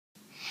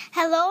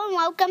Hello and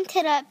welcome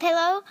to the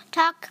Pillow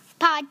Talk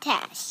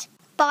podcast,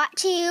 brought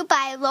to you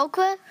by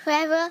Local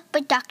Forever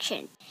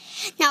Production.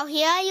 Now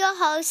here are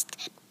your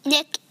hosts,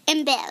 Nick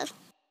and Bill.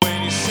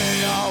 When you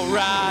say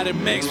alright, it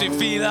makes me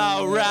feel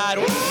alright.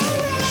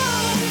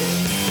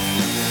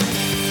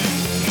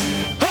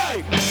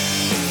 Hey!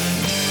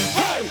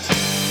 Hey!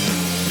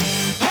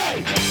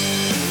 Hey!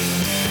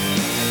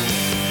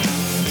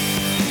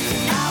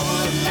 I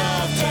would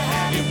love to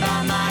have you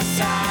by my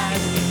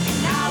side.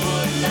 I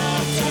would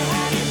love to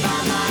have you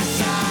by my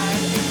side.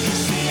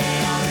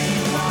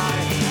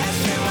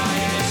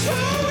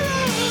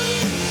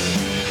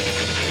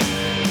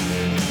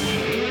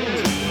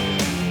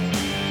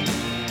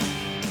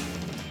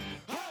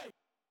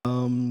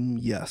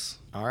 Yes.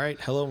 All right.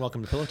 Hello and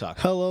welcome to Pillow Talk.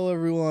 Hello,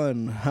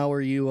 everyone. How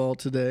are you all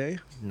today?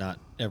 Not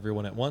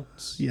everyone at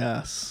once.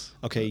 Yes.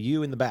 Okay,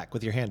 you in the back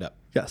with your hand up.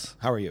 Yes.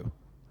 How are you?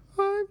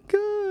 I'm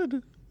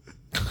good.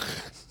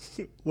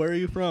 Where are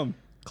you from?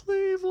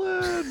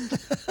 Cleveland.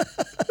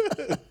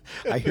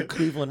 I hear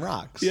Cleveland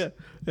rocks. Yeah.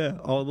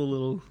 All the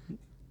little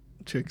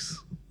chicks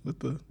with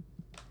the.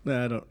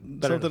 Nah, I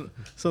don't.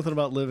 Something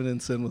about living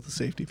in sin with a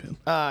safety pin.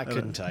 I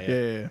couldn't tell you.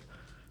 Yeah.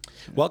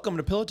 Welcome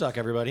to Pillow Talk,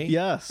 everybody.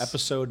 Yes.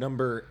 Episode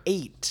number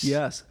 8.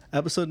 Yes.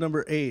 Episode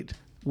number 8.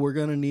 We're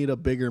gonna need a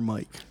bigger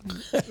mic.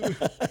 That's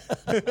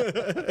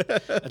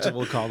what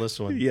we'll call this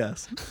one.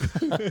 Yes.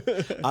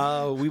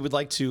 We would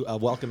like to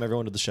welcome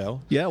everyone to the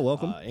show. Yeah.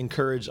 Welcome.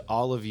 Encourage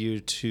all of you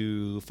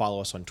to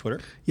follow us on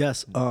Twitter.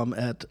 Yes.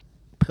 At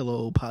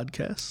Pillow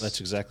Podcast. That's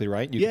exactly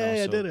right. You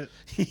Yay, I did it.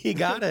 You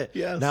got it.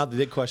 Yes. Now the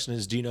big question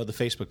is, do you know the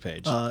Facebook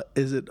page?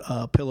 Is it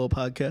Pillow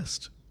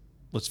Podcast?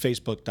 It's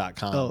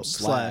facebook.com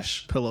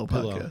 / Pillow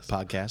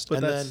Podcast.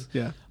 And then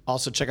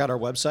also check out our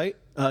website.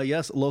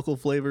 Yes,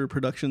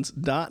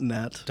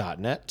 localflavorproductions.net.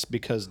 .net,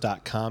 because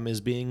 .com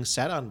is being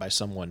sat on by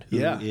someone who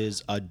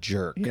is a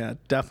jerk. Yeah,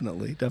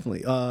 definitely.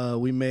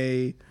 We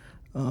may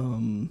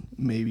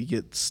maybe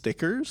get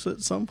stickers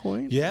at some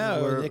point.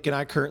 Yeah, Nick and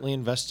I currently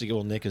investigate.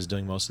 Well, Nick is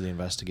doing most of the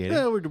investigating.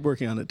 Yeah, we're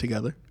working on it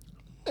together.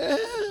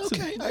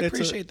 Okay, I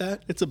appreciate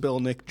that. It's a Bill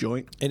Nick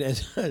joint. And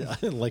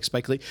like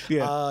Spike Lee.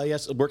 Yeah.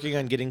 Yes, working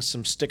on getting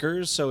some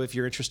stickers. So if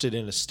you're interested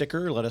in a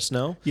sticker, let us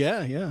know.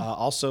 Yeah.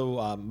 Also,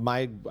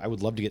 I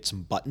would love to get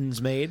some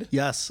buttons made.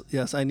 Yes.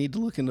 I need to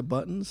look into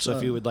buttons. So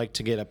if you would like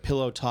to get a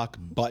Pillow Talk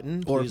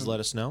button, please let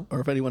us know.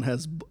 Or if anyone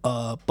has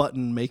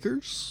button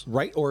makers.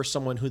 Right, or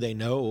someone who they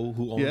know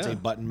who owns a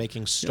button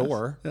making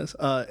store. Yes.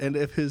 And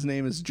if his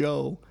name is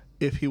Joe,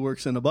 if he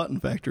works in a button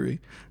factory.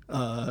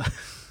 I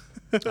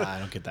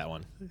don't get that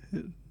one.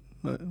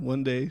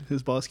 One day,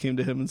 his boss came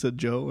to him and said,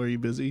 "Joe, are you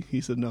busy?" He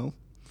said, "No."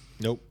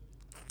 Nope.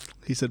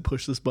 He said,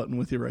 "Push this button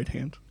with your right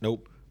hand."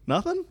 Nope.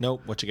 Nothing?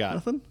 Nope. What you got?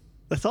 Nothing?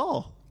 That's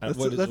all.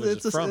 What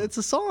is it from? It's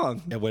a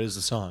song. And what is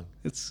the song?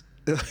 It's.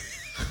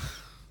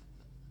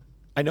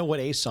 I know what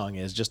a song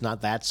is, just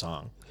not that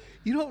song.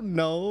 You don't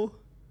know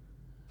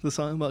the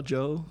song about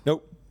Joe?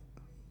 Nope.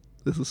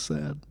 This is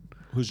sad.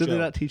 Who's Did Joe? they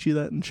not teach you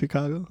that in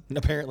Chicago?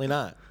 Apparently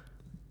not.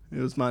 It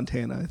was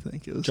Montana, I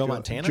think. It was Joe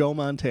Montana? Joe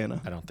Montana.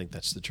 I don't think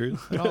that's the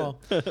truth at all.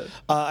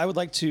 I would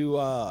like to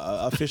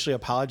officially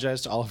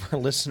apologize to all of our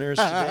listeners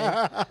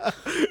today.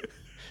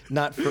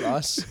 Not for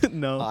us.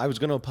 No. I was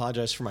going to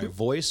apologize for my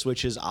voice,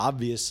 which is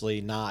obviously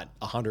not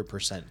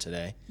 100%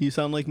 today. You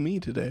sound like me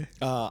today.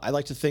 I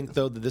like to think,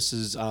 though, that this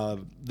is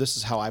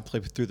how I play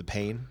through the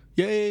pain.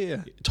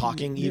 Yeah.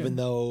 Talking, even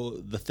though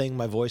the thing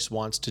my voice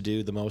wants to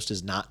do the most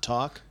is not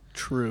talk.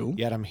 True.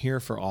 Yet I'm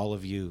here for all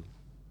of you.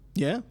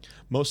 Yeah.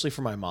 Mostly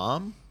for my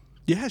mom.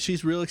 Yeah,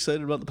 she's real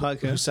excited about the Who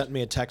podcast. sent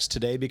me a text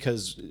today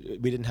because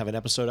we didn't have an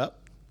episode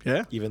up.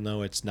 Yeah. Even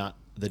though it's not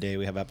the day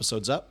we have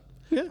episodes up.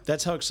 Yeah.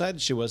 That's how excited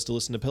she was to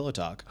listen to Pillow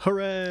Talk.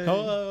 Hooray.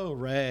 Oh,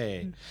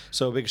 Ray.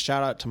 So a big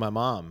shout out to my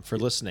mom for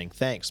listening.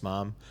 Thanks,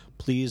 Mom.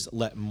 Please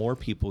let more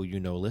people you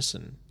know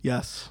listen.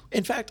 Yes.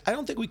 In fact, I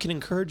don't think we can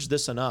encourage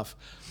this enough.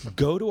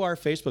 Go to our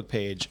Facebook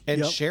page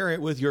and share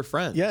it with your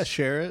friends. Yeah,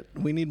 share it.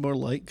 We need more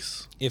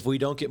likes. If we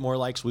don't get more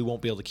likes, we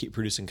won't be able to keep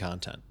producing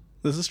content.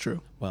 This is true.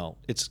 Well,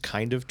 it's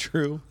kind of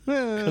true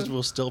because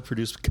we'll still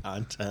produce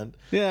content.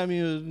 Yeah, I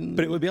mean...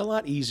 But it would be a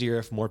lot easier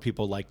if more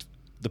people liked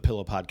the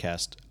Pillow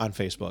Podcast on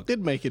Facebook.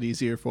 It'd make it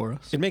easier for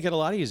us. It'd make it a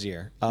lot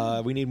easier.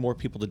 We need more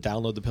people to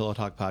download the Pillow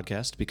Talk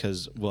Podcast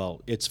because,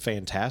 well, it's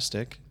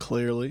fantastic.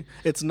 Clearly.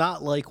 It's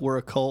not like we're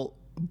a cult,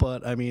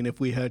 but, I mean,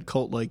 if we had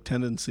cult-like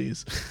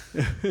tendencies...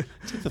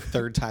 It's like the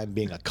third time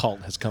being a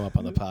cult has come up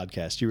on the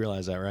podcast. You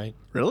realize that, right?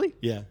 Really?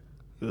 Yeah.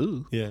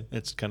 Ooh. Yeah,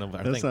 it's kind of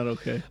our That's thing. not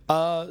okay.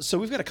 So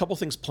we've got a couple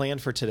things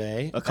planned for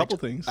today. A couple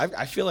things.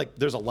 I feel like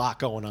there's a lot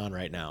going on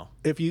right now.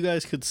 If you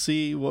guys could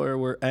see where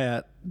we're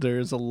at,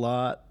 there's a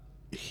lot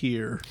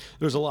here.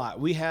 There's a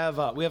lot. We have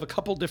a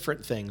couple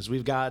different things.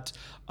 We've got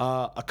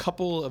a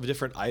couple of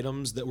different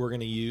items that we're going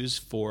to use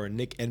for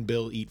Nick and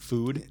Bill Eat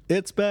Food.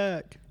 It's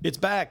back. It's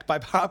back by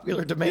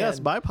popular demand.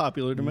 Yes, by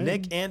popular demand.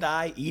 Nick and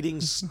I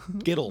eating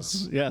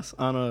Skittles. Yes,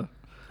 on a...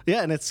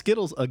 Yeah, and it's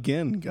Skittles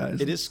again, guys.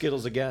 It is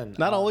Skittles again.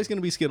 Not always going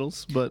to be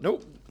Skittles, but...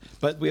 Nope.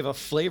 But we have a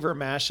flavor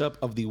mashup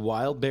of the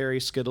wild berry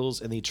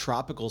Skittles and the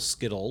tropical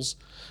Skittles.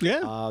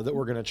 Yeah. That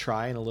we're going to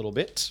try in a little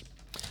bit.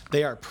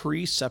 They are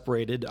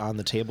pre-separated on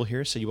the table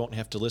here, so you won't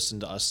have to listen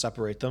to us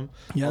separate them.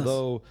 Yes.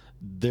 Although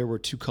there were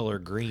 2 color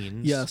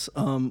greens. Yes.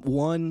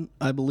 One,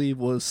 I believe,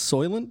 was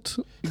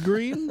Soylent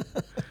Green,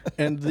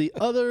 and the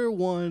other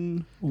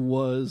one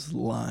was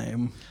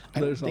lime.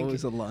 There's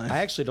always a lime. I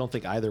actually don't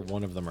think either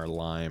one of them are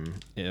lime.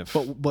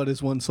 But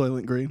is one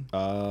Soylent Green? Is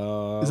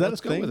that let's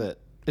a go thing? with it.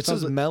 It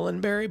says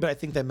melonberry, but I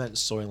think that meant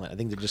Soylent. I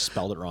think they just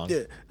spelled it wrong.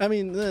 Yeah. I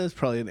mean, that's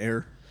probably an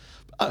error.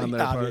 On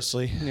their part.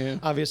 Obviously, Yeah.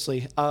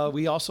 obviously.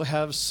 We also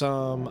have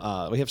some.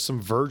 We have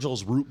some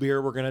Virgil's root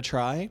beer. We're gonna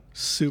try.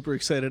 Super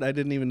excited. I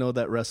didn't even know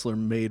that wrestler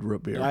made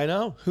root beer. I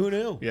know. Who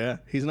knew? Yeah,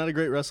 he's not a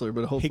great wrestler,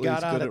 but hopefully He got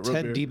he's out good of at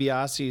Ted root beer.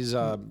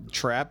 DiBiase's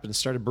trap and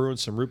started brewing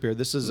some root beer.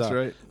 This is That's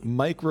right.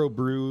 micro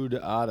brewed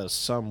out of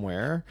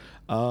somewhere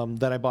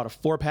that I bought a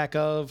 4-pack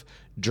of,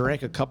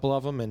 drank a couple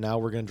of them, and now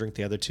we're going to drink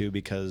the other 2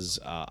 because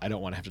I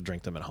don't want to have to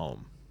drink them at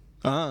home.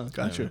 Ah,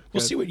 gotcha.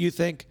 We'll see what you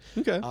think.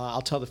 Okay.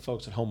 I'll tell the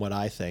folks at home what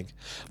I think.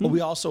 But we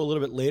also, a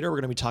little bit later, we're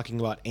going to be talking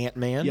about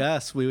Ant-Man.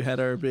 Yes, we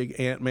had our big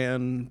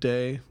Ant-Man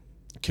day.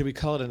 Can we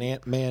call it an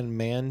Ant-Man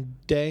Man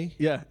Day?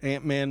 Yeah,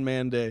 Ant-Man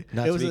Man Day.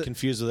 Not it to was be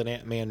confused with an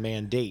Ant-Man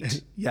Man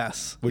Date,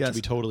 yes, which yes, would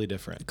be totally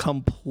different.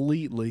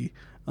 completely.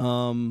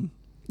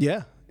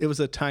 Yeah, it was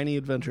a tiny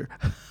adventure.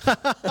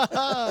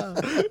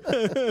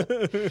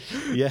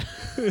 Yeah.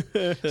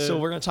 So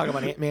we're going to talk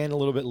about Ant-Man a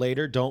little bit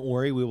later. Don't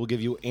worry, we will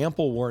give you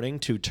ample warning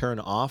to turn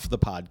off the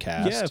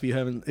podcast. Yeah, if you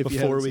haven't,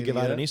 Before we seen give it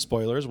out yet. any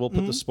spoilers, we'll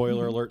put the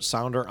spoiler alert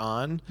sounder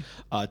on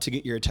to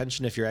get your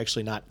attention if you're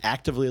actually not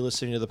actively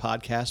listening to the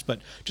podcast,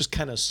 but just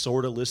kind of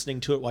sort of listening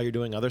to it while you're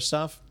doing other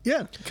stuff.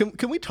 Yeah,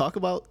 can we talk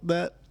about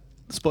that?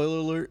 Spoiler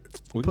alert.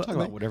 We can talk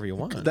about whatever you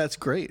want. That's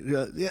great.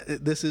 Yeah,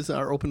 this is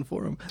our open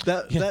forum.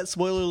 That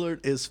spoiler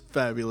alert is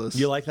fabulous.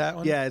 You like that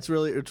one? Yeah, it's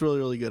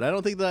really good. I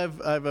don't think that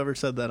I've ever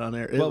said that on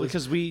air.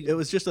 Because it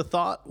was just a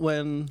thought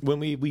when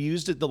we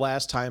used it the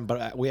last time,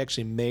 but we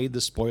actually made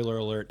the spoiler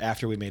alert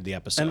after we made the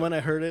episode. and when I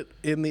heard it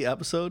in the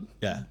episode.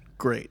 yeah.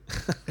 Great.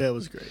 It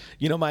was great.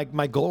 You know,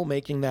 my goal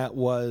making that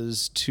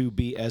was to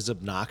be as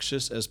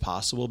obnoxious as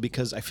possible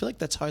because I feel like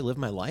that's how I live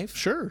my life.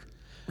 Sure.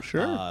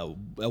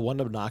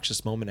 One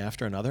obnoxious moment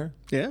after another.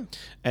 Yeah.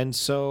 And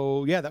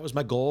so, yeah, that was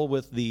my goal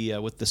with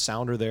the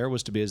sounder. There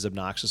was to be as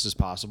obnoxious as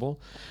possible,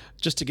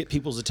 just to get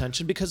people's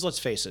attention. Because let's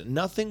face it,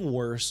 nothing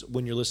worse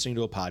when you're listening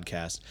to a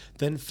podcast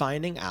than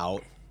finding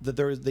out that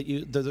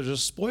there's a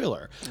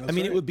spoiler. I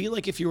mean, right. it would be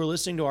like if you were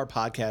listening to our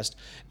podcast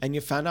and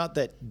you found out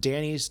that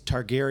Dany's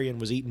Targaryen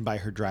was eaten by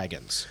her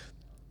dragons.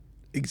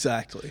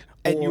 Exactly.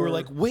 And you were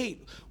like,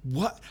 wait,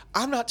 what?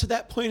 I'm not to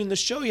that point in the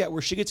show yet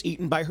where she gets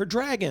eaten by her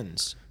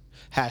dragons.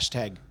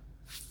 Hashtag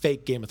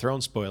fake Game of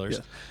Thrones spoilers.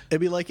 Yeah. It'd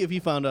be like if you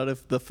found out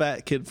if the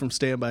fat kid from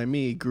Stand By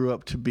Me grew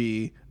up to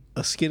be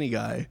a skinny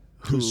guy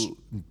Who's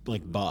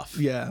like buff.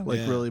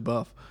 really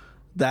buff.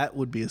 That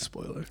would be a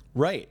spoiler.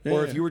 Right.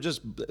 Or Yeah. if you were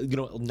just,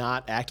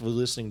 not actively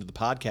listening to the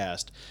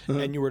podcast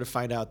and you were to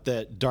find out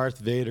that Darth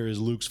Vader is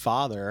Luke's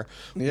father.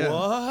 Yeah.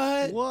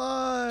 What?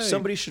 Why?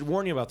 Somebody should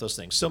warn you about those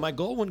things. So my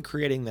goal when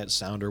creating that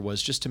sounder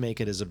was just to make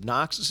it as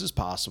obnoxious as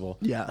possible.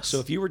 Yes. So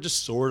if you were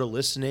just sort of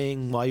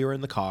listening while you were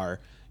in the car,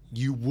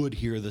 you would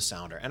hear the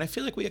sounder. And I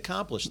feel like we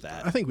accomplished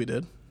that. I think we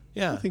did.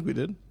 Yeah. I think we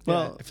did. Yeah,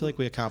 Well, I feel like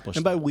we accomplished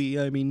and by we,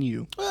 I mean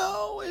you.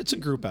 Well, it's a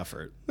group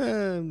effort.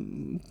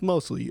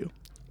 Mostly you.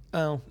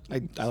 Well,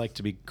 I like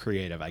to be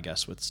creative, I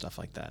guess, with stuff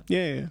like that.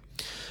 Yeah.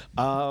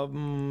 So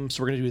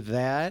we're going to do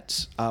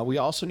that. We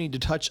also need to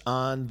touch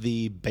on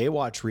the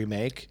Baywatch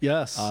remake.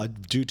 Yes.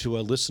 Due to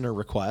a listener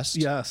request.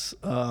 Yes.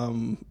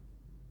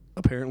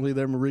 Apparently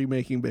they're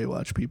remaking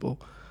Baywatch, people.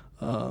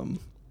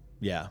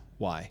 Yeah.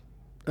 Why?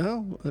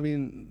 Oh, I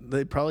mean,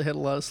 they probably had a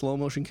lot of slow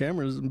motion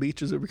cameras, and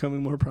beaches are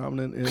becoming more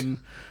prominent in,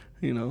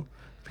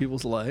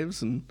 people's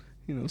lives, and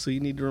so you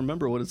need to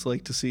remember what it's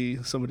like to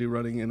see somebody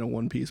running in a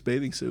one-piece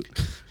bathing suit.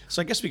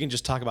 So I guess we can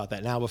just talk about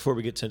that now before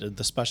we get to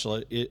the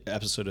special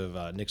episode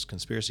of Nick's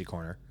Conspiracy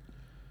Corner.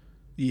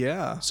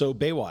 Yeah. So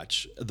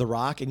Baywatch, The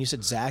Rock, and you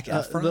said Zac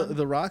Efron.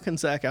 The Rock and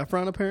Zac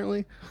Efron,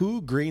 apparently.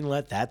 Who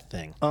greenlit that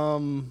thing?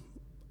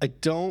 I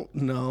don't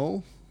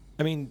know.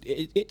 I mean,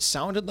 it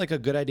sounded like a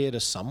good idea to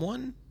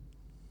someone.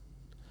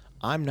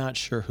 I'm not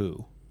sure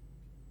who.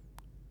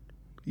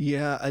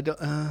 Yeah, I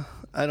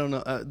don't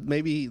know.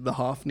 Maybe the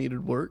Hoff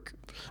needed work.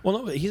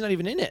 Well, no, he's not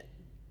even in it.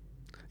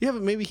 Yeah,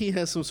 but maybe he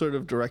has some sort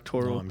of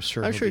directorial. Oh, I'm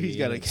sure he's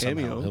got in a it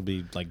somehow. cameo. He'll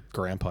be like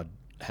Grandpa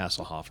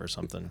Hasselhoff or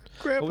something.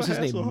 Grandpa What was his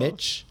name? Hasselhoff.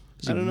 Mitch?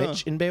 Is he I don't know.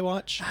 Mitch in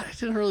Baywatch? I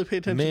didn't really pay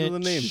attention to the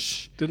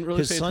names. Didn't really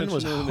His pay son attention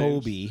was to the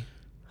names. Hobie,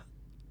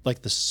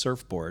 like the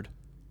surfboard.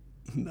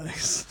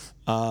 Nice.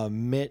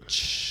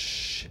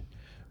 Mitch.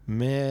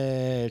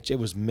 It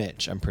was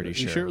Mitch, I'm pretty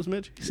sure. You sure it was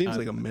Mitch? He seems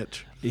like a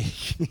Mitch.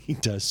 He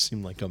does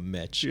seem like a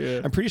Mitch. Yeah.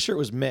 I'm pretty sure it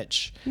was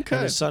Mitch. Okay.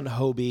 And his son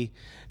Hobie.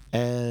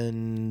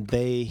 And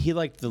he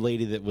liked the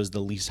lady that was the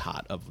least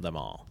hot of them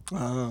all.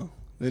 Oh,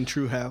 in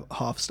true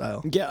Hoff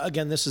style. Yeah,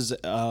 again, this is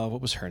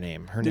what was her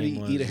name? Her Did name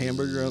he was eat a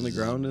hamburger on the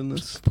ground in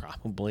this?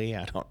 Probably,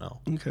 I don't know.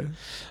 Okay.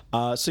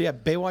 So yeah,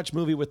 Baywatch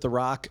movie with The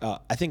Rock.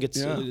 I think it's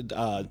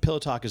Yeah. Pillow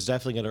Talk is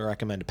definitely going to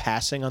recommend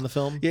passing on the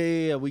film.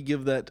 Yeah. We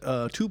give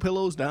that 2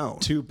 pillows down.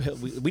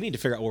 We need to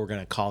figure out what we're going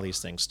to call these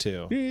things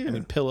too. Yeah. I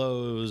mean,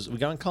 pillows. We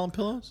going to call them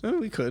pillows?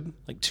 We could.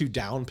 Like 2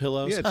 down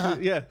pillows.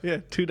 Yeah,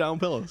 2 down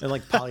pillows. And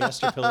like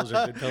polyester pillows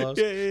are good pillows.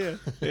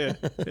 Yeah.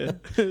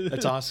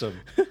 That's awesome.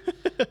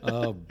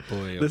 Oh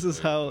boy. This is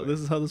how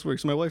this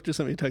works. My wife just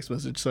sent me a text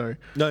message. Sorry.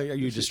 No, are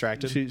you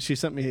distracted? She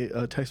sent me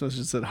a text message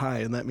that said hi,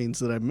 and that means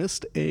that I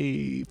missed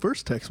a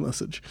first text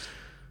message.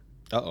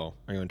 Uh-oh.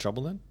 Are you in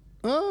trouble then?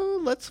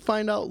 Let's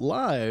find out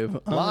live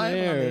on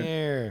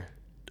air.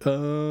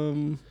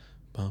 On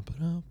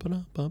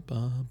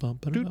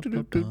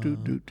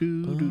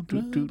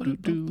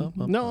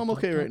No, I'm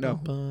okay right now.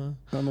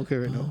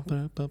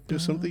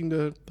 There's something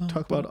to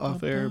talk about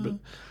off air, but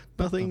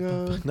nothing.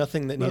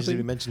 Nothing that needs to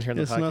be mentioned here on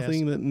the it's podcast.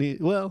 nothing that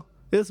need. Well,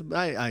 it's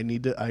I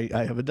need to.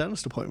 I have a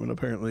dentist appointment.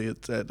 Apparently,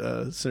 it's at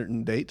a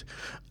certain date.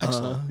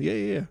 Excellent.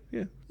 Yeah.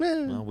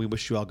 Well, we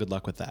wish you all good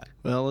luck with that.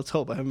 Well, let's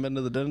hope. I haven't been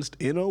to the dentist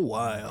in a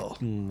while.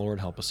 Lord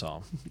help us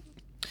all.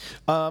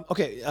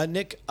 Okay,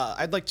 Nick,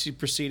 I'd like to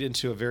proceed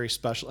into a very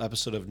special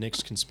episode of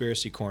Nick's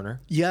Conspiracy Corner.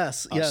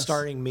 Yes.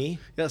 Starring me.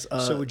 Yes.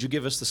 So would you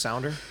give us the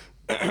sounder?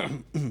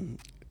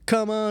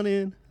 Come on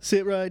in,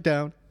 sit right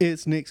down.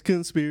 It's Nick's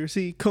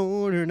Conspiracy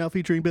Corner, now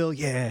featuring Bill.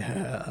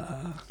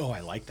 Yeah. Oh,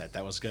 I like that.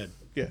 That was good.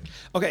 Yeah.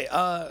 Okay,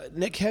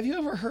 Nick, have you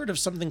ever heard of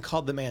something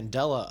called the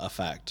Mandela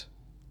effect?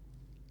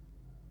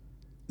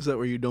 Is that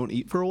where you don't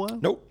eat for a while?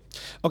 Nope.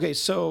 Okay,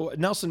 so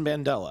Nelson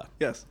Mandela.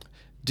 Yes.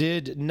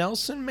 Did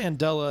Nelson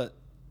Mandela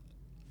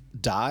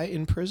die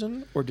in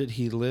prison or did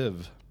he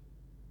live?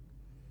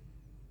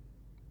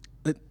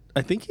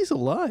 I think he's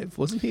alive.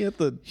 Wasn't he at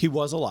the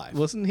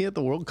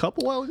World Cup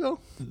a while ago?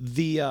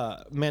 The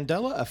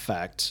Mandela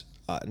effect,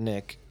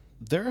 Nick,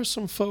 there are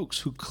some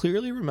folks who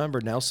clearly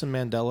remember Nelson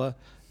Mandela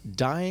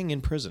dying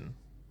in prison.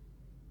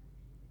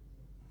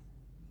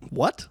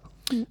 What?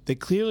 They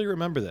clearly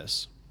remember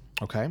this.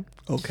 Okay.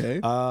 Okay.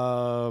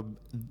 The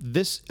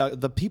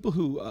people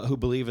who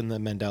believe in the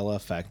Mandela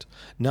effect,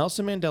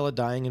 Nelson Mandela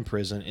dying in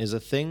prison is a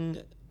thing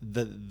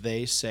that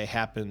they say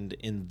happened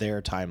in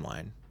their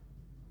timeline.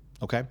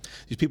 Okay,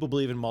 these people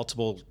believe in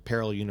multiple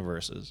parallel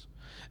universes,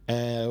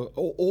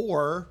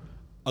 or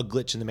a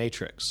glitch in the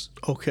matrix.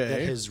 Okay.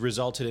 That has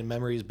resulted in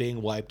memories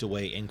being wiped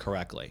away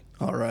incorrectly.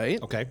 All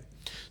right. Okay,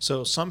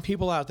 so some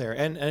people out there,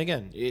 and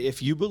again,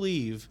 if you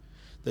believe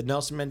that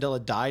Nelson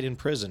Mandela died in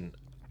prison,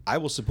 I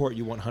will support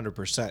you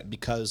 100%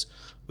 because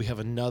we have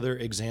another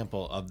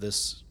example of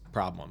this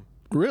problem.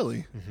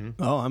 Really?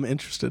 Mm-hmm. Oh, I'm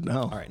interested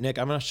now. All right, Nick,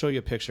 I'm going to show you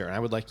a picture, and I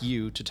would like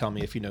you to tell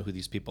me if you know who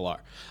these people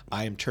are.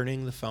 I am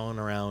turning the phone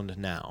around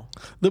now.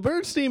 The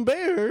Bernstein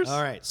Bears.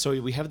 All right,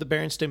 so we have the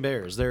Berenstain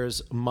Bears.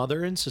 There's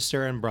mother and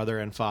sister and brother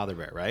and father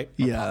bear, right? Or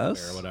Yes. Papa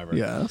bear or whatever.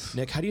 Yes.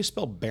 Nick, how do you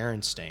spell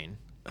Berenstain?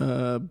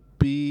 Berenstain.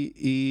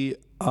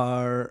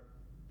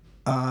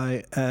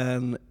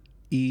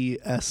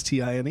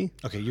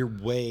 Okay, you're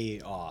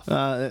way off.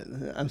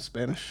 I'm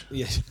Spanish.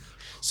 Yeah.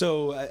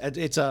 So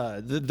it's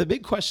the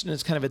big question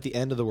is kind of at the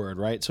end of the word,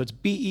 right? So it's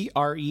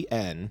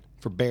Beren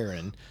for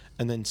Baron,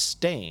 and then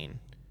stain,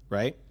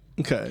 right?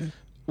 Okay.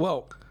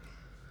 Well,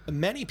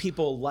 many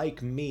people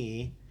like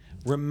me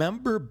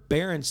remember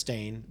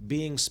Berenstain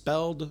being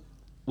spelled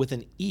with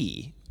an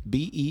E,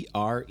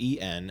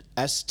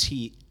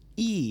 Berenstein.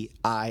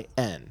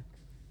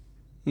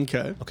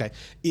 Okay. Okay.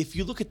 If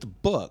you look at the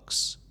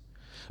books,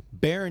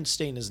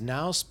 Berenstain is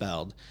now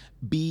spelled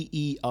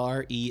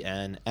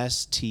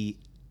Berenstain.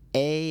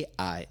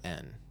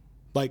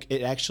 Like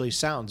it actually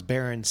sounds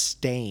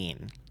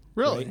Berenstain.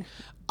 Really? Right?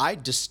 I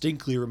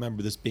distinctly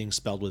remember this being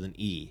spelled with an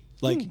E.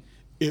 Like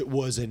it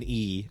was an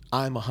E.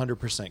 I'm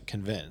 100%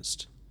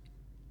 convinced.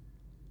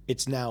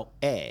 It's now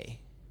A.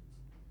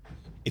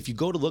 If you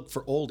go to look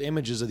for old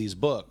images of these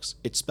books,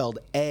 it's spelled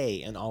A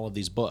in all of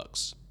these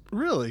books.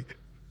 Really?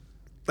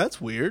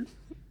 That's weird.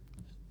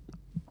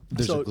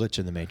 There's So- a glitch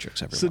in the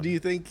matrix, everyone. So do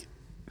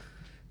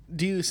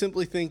you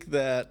simply think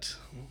that,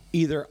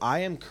 Either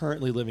I am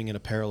currently living in a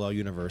parallel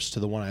universe to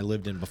the one I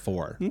lived in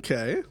before,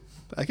 okay,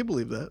 I can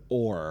believe that.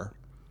 or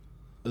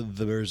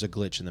there's a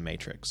glitch in the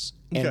matrix,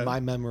 and Okay.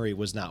 my memory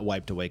was not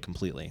wiped away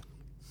completely.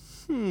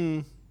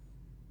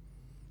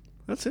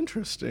 That's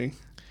interesting.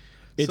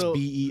 It's So-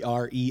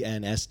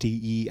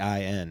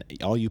 Berenstein.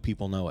 All you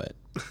people know it.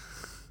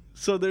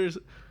 So there's,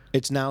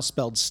 It's now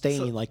spelled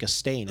stain like a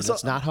stain, and so-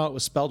 it's not how it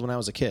was spelled when I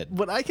was a kid.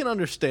 but I can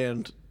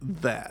understand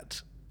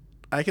that.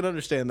 I can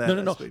understand that.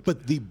 No. aspect.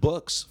 But the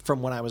books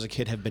from when I was a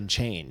kid have been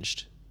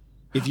changed.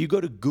 If you go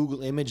to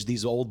Google image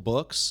these old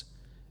books,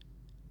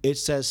 it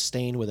says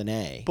stain with an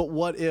A. But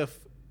what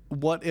if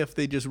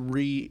they just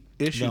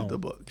reissued the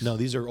books? No,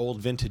 these are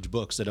old vintage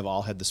books that have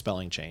all had the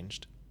spelling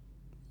changed.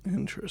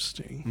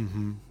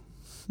 Interesting.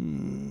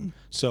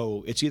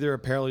 So it's either a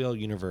parallel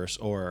universe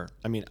or,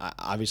 I mean,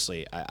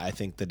 obviously, I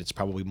think that it's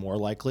probably more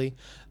likely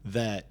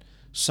that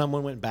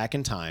someone went back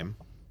in time,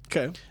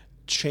 Okay.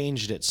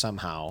 changed it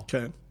somehow.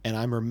 Okay. And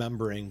I'm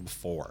remembering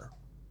before.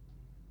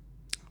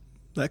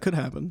 That could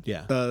happen.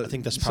 Yeah, I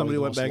think that's probably somebody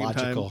the went most back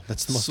logical. in time.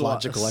 That's the most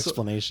logical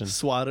explanation.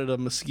 Swatted a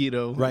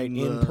mosquito. Right,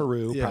 in the-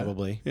 Peru, yeah,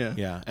 probably. Yeah.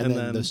 Yeah. And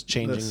then this this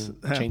changes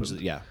happened.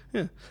 it. Yeah.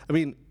 Yeah. I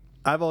mean,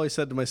 I've always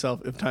said to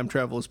myself, if time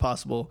travel is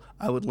possible,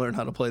 I would learn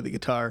how to play the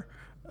guitar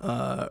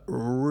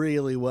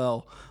really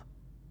well.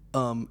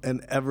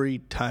 And every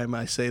time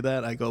I say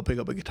that, I go pick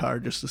up a guitar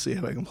just to see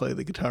if I can play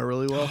the guitar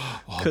really well.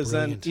 Because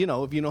then, brilliant. you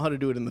know, if you know how to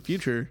do it in the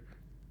future,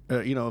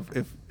 you know,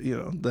 if you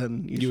know,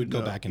 then you You should would go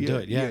know- back and do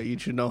it, yeah. you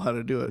should know how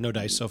to do it. No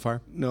dice so far?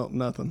 No,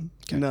 nothing.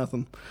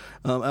 Nothing.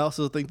 I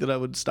also think that I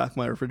would stock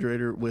my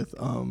refrigerator with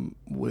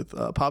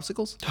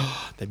popsicles.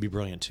 That'd be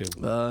brilliant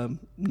too.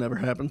 Never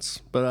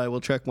happens, but I will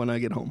check when I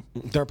get home.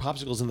 There are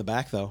popsicles in the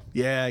back though.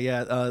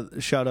 Yeah.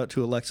 Shout out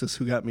to Alexis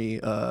who got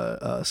me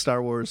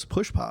Star Wars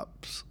push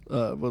pops.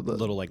 With the,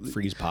 Little like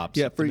freeze pops.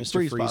 yeah, The freeze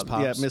pops.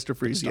 Yeah, Mr.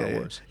 Freeze. Star Yeah,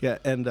 Wars. yeah.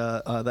 And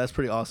that's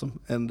pretty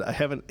awesome. And I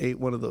haven't ate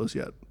one of those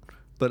yet,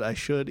 but I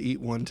should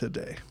eat one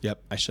today.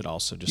 Yep, I should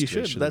also just You make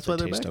should. sure That's that why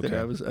they they're taste back okay.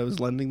 there. I was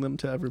lending them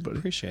to everybody.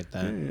 Appreciate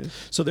that. Yeah.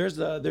 So there's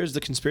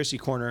the conspiracy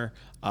corner.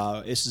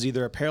 This is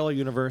either a parallel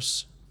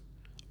universe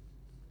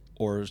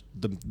or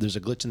there's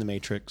a glitch in the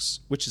Matrix,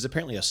 which is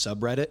apparently a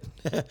subreddit.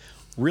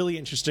 Really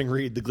interesting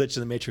read, the glitch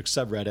in the Matrix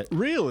subreddit.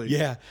 Really?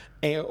 Yeah,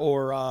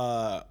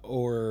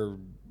 or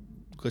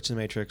glitch in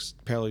the Matrix,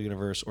 parallel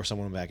universe, or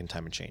someone went back in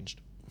time and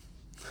changed.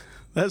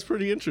 That's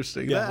pretty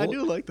interesting. I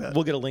do like that.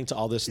 We'll get a link to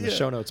all this in the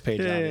show notes page,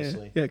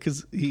 obviously. Yeah,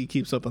 because he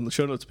keeps up on the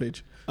show notes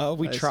page.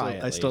 We try.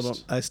 I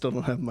still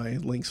don't have my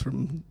links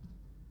from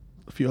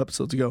a few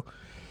episodes ago.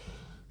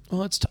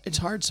 Well, it's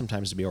hard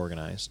sometimes to be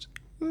organized.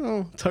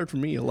 Well, it's hard for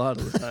me a lot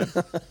of the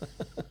time.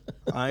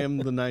 I am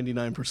the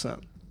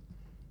 99%.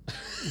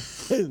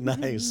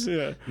 Nice.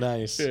 Yeah.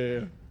 Nice.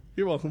 Yeah.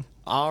 You're welcome.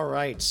 All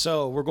right.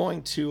 So we're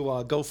going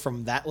to go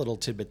from that little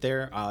tidbit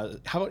there. How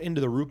about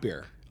into the root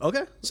beer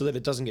Okay. so that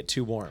it doesn't get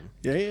too warm?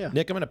 Yeah.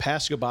 Nick, I'm going to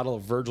pass you a bottle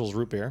of Virgil's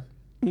root beer.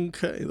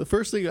 Okay. The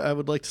first thing I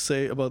would like to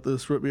say about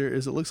this root beer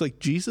is it looks like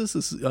Jesus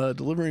is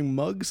delivering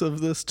mugs of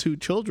this to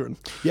children.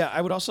 Yeah,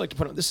 I would also like to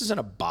point out this is in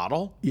a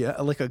bottle, Yeah,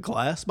 like a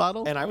glass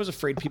bottle. and I was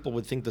afraid people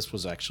would think this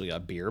was actually a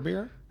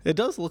beer. It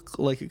does look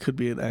like it could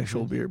be an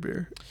actual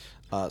beer.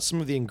 Some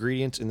of the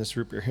ingredients in this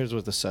root beer, here's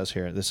what this says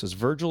here. This is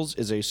Virgil's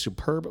is a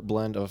superb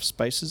blend of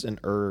spices and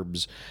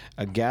herbs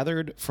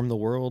gathered from the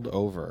world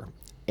over.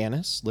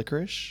 Anise,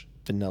 licorice,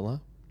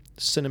 vanilla,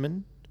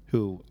 cinnamon,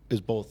 who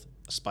is both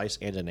a spice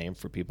and a name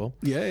for people.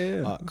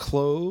 Yeah.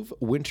 Clove,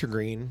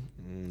 wintergreen.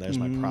 There's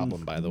my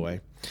problem, by the way.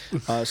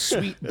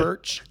 Sweet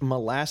birch,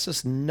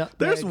 molasses, nutmeg.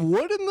 There's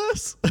wood in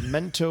this?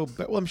 Mento.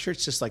 Well, I'm sure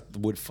it's just like the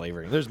wood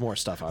flavoring. There's more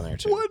stuff on there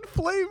too. Wood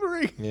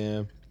flavoring.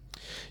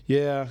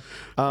 Yeah.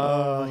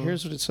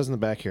 Here's what it says in the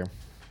back here.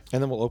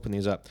 And then we'll open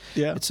these up.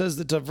 Yeah. It says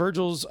that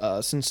Virgil's,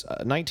 since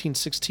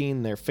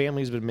 1916, their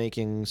family's been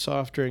making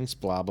soft drinks,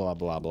 blah, blah,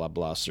 blah, blah,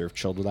 blah, served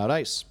chilled without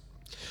ice.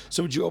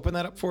 So would you open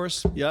that up for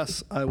us?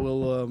 Yes, I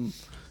will.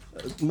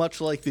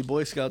 Much like the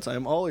Boy Scouts, I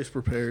am always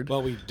prepared.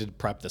 Well, we did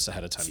prep this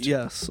ahead of time, too.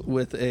 Yes,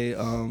 with a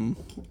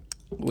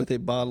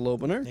bottle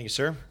opener. Thank you,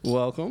 sir.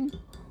 Welcome.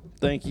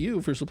 Thank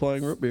you for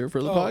supplying root beer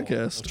for the Well,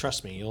 podcast.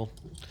 trust me, you'll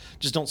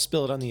just don't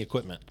spill it on the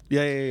equipment.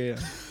 Yeah.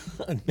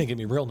 Making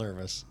me real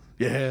nervous.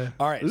 Yeah.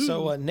 All right,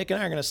 so Nick and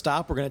I are going to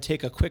stop. We're going to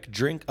take a quick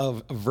drink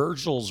of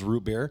Virgil's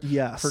root beer.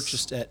 Yes.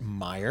 Purchased at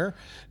Meyer.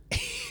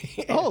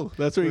 Oh,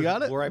 that's where you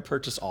got it? Where I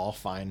purchase all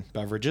fine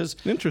beverages.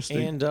 Interesting.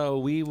 And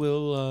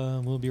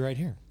we'll be right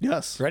here.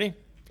 Yes. Ready?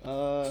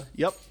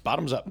 Yep.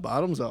 Bottoms up.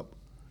 Bottoms up.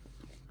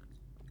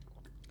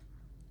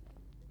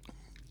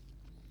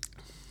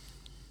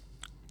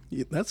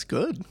 Yeah, that's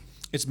good.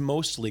 It's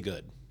mostly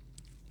good.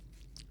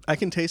 I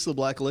can taste the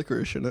black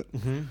licorice in it.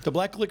 The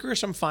black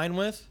licorice I'm fine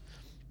with.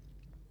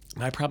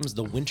 My problem is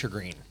the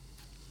wintergreen.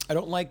 I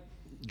don't like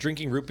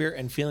drinking root beer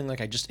and feeling like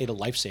I just ate a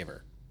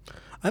lifesaver.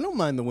 I don't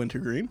mind the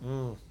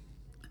wintergreen,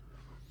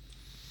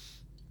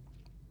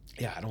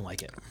 Yeah, I don't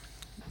like it.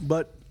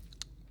 but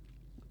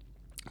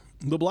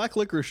the black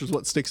licorice is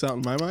what sticks out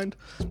in my mind.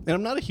 And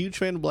I'm not a huge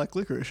fan of black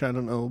licorice. I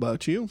don't know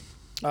about you.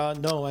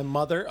 No, my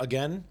mother,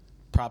 again,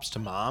 props to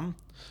Mom.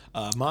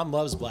 Mom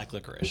loves black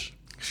licorice.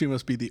 She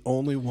must be the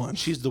only one.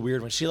 She's the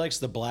weird one. She likes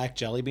the black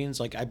jelly beans.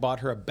 Like, I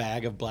bought her a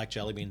bag of black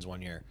jelly beans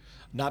one year.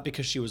 Not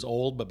because she was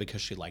old, but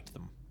because she liked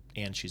them.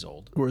 And she's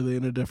old. Were they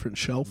in a different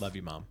shelf Love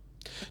you, Mom.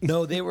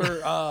 No, they were...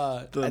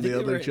 than the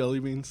other jelly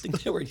beans? I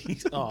think they were...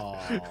 Oh.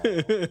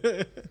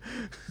 You're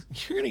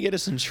going to get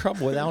us in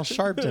trouble with Al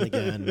Sharpton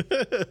again.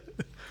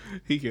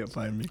 He can't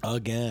find me.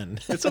 Again.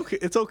 It's okay.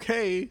 It's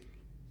okay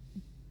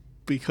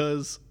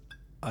because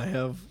I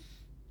have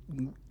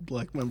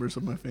black members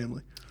of my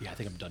family. Yeah, I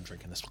think I'm done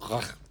drinking this.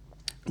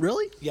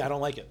 Really? Yeah, I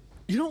don't like it.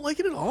 You don't like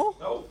it at all?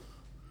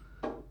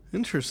 No.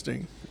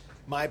 Interesting.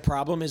 My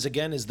problem is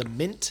the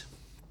mint.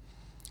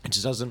 It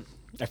just doesn't...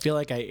 I feel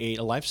like I ate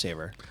a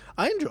lifesaver.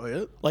 I enjoy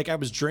it. Like I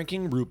was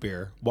drinking root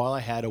beer while I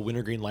had a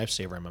wintergreen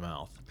lifesaver in my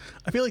mouth.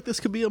 I feel like this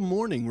could be a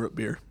morning root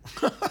beer.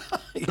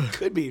 It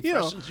could be. You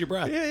know, Freshens your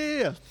breath.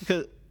 Yeah.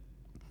 Because,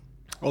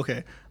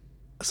 okay,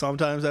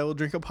 sometimes I will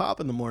drink a pop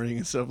in the morning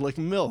instead of like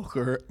milk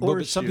or But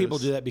orange some people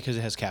juice. do that because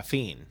it has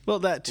caffeine. Well,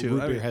 that too.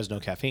 Root I beer mean, has no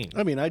caffeine.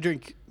 I mean, I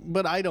drink,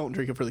 but I don't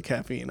drink it for the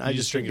caffeine. I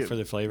just drink it for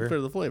the flavor? For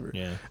the flavor.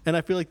 Yeah. And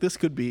I feel like this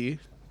could be,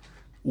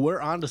 we're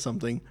onto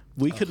something.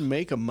 We could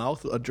make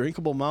a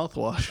drinkable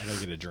mouthwash. I gotta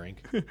get a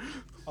drink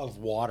of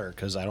water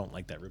because I don't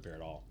like that root beer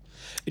at all.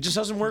 It just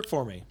doesn't work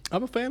for me.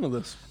 I'm a fan of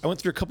this. I went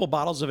through a couple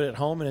bottles of it at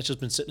home, and it's just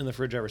been sitting in the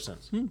fridge ever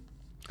since.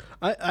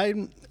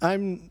 I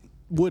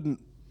wouldn't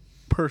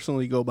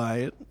personally go buy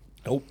it,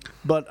 Nope.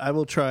 but I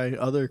will try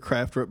other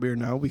craft root beer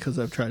now because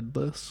I've tried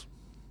this.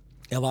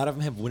 A lot of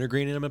them have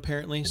wintergreen in them,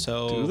 apparently.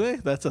 So Do they?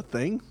 That's a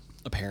thing?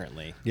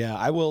 apparently, yeah.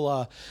 I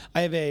will.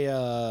 I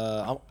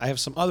have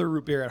some other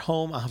root beer at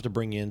home. I'll have to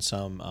bring in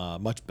some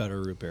much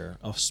better root beer,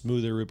 a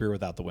smoother root beer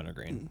without the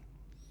wintergreen.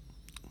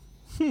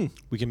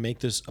 We can make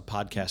this a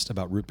podcast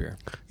about root beer.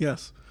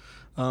 Yes.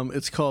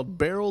 It's called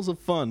Barrels of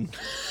Fun.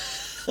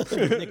 With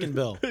Nick and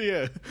Bill.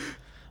 Yeah.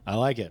 I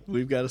like it.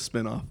 We've got a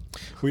spinoff.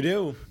 We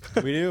do.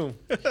 We do.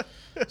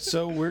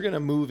 So we're going to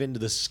move into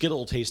the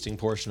Skittle tasting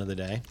portion of the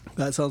day.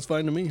 That sounds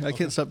fine to me. I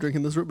can't stop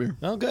drinking this root beer.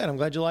 Oh, good. I'm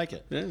glad you like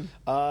it.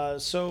 Yeah.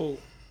 So,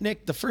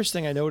 Nick, the first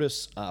thing I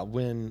notice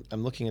when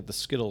I'm looking at the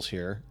Skittles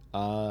here, a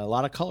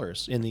lot of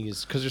colors in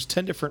these, because there's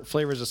 10 different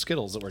flavors of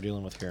Skittles that we're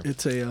dealing with here.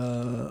 It's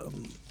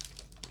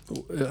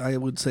I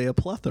would say a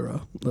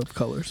plethora of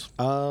colors.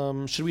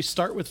 Should we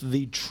start with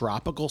the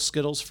tropical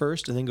Skittles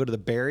first and then go to the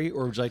berry,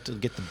 or would you like to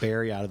get the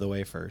berry out of the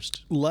way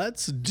first?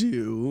 Let's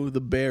do the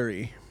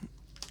berry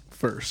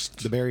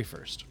first. The berry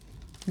first.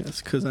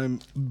 Yes, because I'm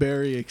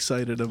very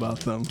excited about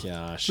them.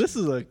 Gosh. This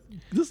is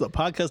a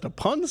podcast of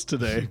puns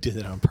today. You did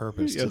it on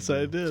purpose. Yes, didn't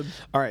I you? did.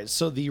 All right,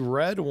 so the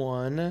red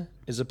one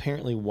is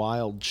apparently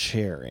wild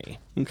cherry.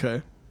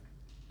 Okay.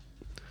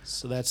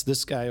 So that's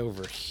this guy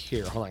over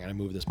here. Hold on, I gotta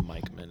move this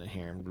mic a minute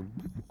here.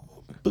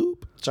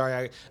 Boop.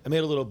 Sorry, I made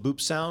a little boop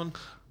sound,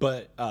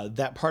 but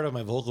that part of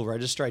my vocal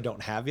register I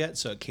don't have yet,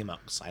 so it came out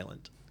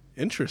silent.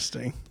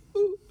 Interesting.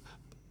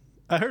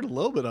 I heard a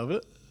little bit of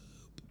it.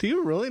 Do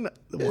you really?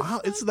 Wow,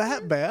 it's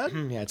that bad?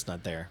 Yeah, it's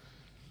not there.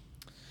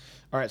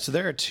 All right, so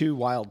there are 2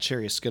 wild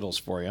cherry Skittles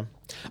for you.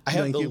 I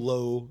have Thank the you.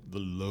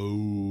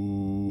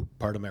 low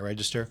part of my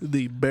register.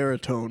 The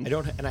baritone.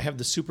 And I have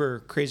the super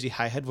crazy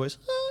high head voice,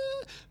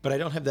 but I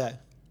don't have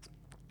that.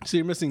 So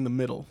you're missing the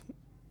middle.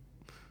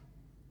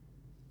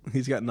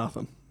 He's got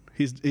nothing.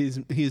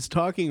 He's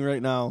talking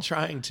right now.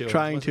 Trying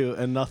to,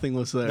 and nothing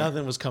was there.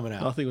 Nothing was coming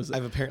out. Nothing was-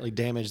 I've apparently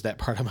damaged that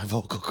part of my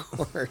vocal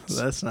cords.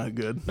 That's not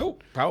good.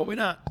 Nope, probably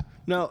not.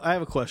 Now I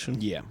have a question.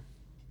 Yeah.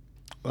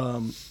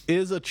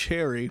 Is a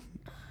cherry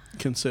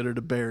considered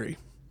a berry?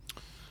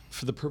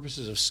 For the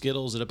purposes of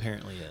Skittles, it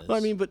apparently is. Well,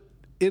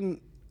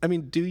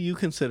 do you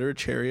consider a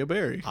cherry a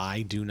berry?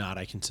 I do not.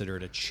 I consider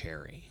it a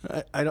cherry.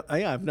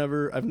 I've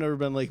never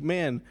been like,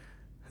 man,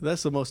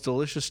 that's the most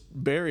delicious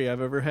berry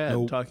I've ever had.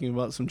 Nope. Talking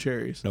about some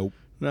cherries. Nope.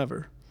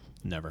 Never.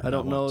 Never. I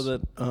don't Not know once.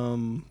 that.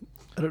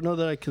 I don't know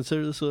that I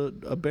consider this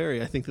a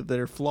berry. I think that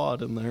they're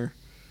flawed in their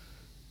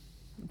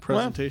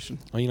presentation.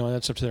 Well, you know,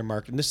 that's up to their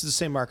marketing. This is the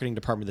same marketing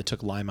department that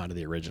took Lime out of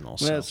the original.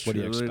 So That's what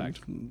true. do you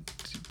expect?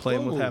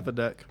 Playing with Whoa. half a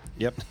deck.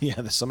 Yep.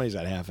 Yeah, somebody's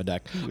got half a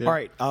deck. Yeah. All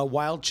right.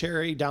 Wild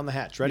cherry down the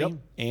hatch. Ready? Yep.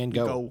 And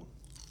go.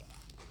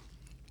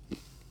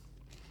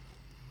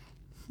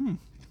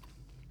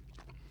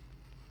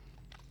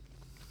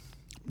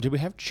 Did we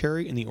have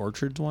cherry in the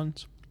orchards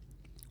ones?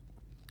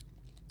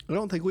 I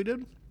don't think we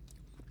did.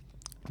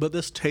 But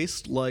this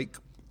tastes like.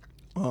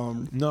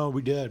 No,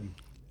 we did.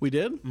 We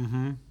did?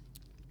 I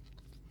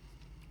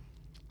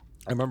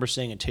remember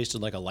saying it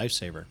tasted like a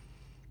Lifesaver.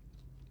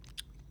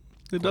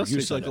 It does you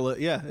taste said like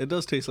it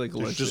does taste like a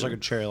It's just like a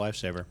Lifesaver. cherry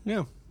Lifesaver.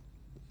 Yeah.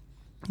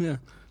 Yeah.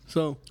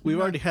 So we've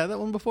already had that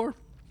one before?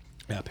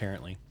 Yeah,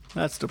 apparently.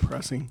 That's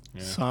depressing.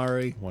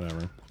 Sorry.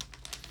 Whatever.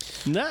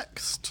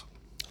 Next.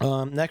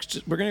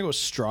 Next, we're gonna go with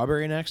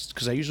strawberry next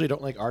because I usually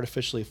don't like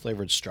artificially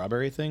flavored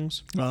strawberry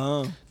things.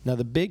 Oh. Now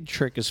the big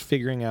trick is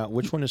figuring out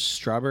which one is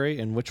strawberry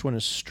and which one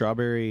is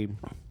strawberry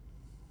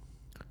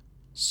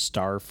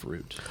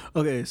starfruit.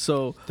 Okay,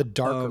 so The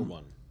darker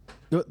one.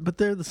 but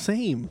they're the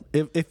same.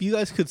 If you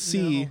guys could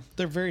see, No,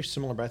 they're very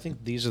similar, but I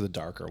think these are the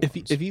darker if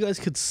ones. if you guys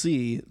could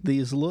see,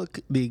 these look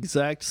the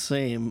exact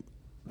same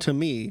to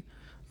me.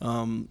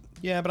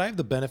 Yeah, but I have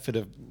the benefit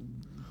of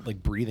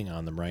like breathing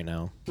on them right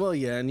now. Well,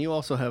 yeah, and you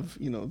also have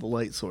the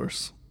light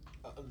source.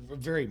 A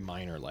very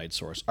minor light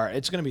source. All right,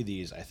 it's going to be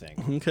these, I think.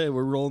 Okay,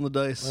 we're rolling the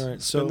dice. All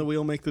right, Spin so- the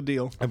wheel, make the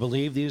deal. I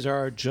believe these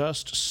are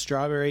just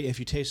strawberry. If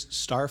you taste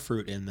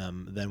starfruit in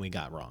them, then we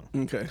got wrong.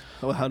 Okay.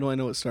 Well, how do I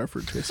know what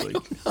starfruit tastes like?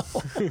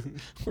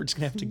 We're just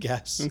going to have to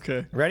guess.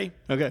 Okay. Ready?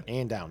 Okay.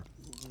 And down.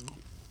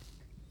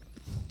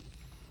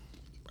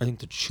 I think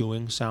the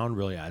chewing sound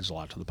really adds a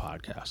lot to the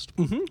podcast.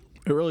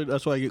 It really.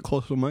 That's why I get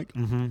close to the mic.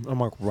 I'm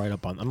like right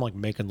up on. I'm like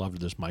making love to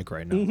this mic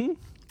right now.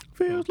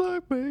 Feels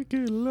like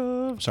making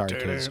love. Sorry,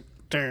 kids.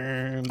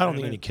 I don't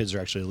think any kids are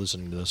actually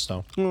listening to this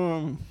though.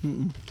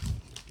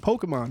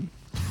 Pokemon.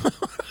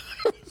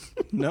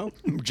 No.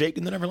 Jake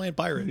and the Neverland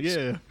Pirates.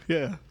 Yeah.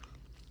 Yeah.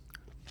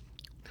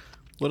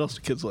 What else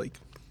do kids like?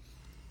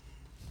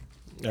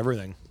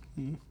 Everything.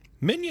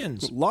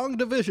 Minions. Long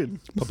division.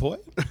 Papoy.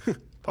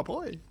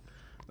 Papoy.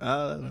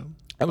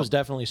 That was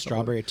definitely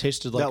strawberry. It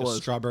tasted like That a was.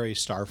 strawberry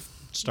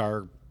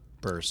starburst.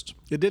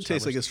 It did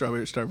taste like a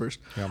strawberry starburst.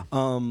 Yeah.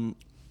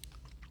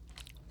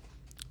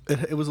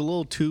 It was a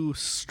little too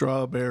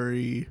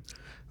strawberry. It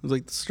was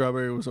like the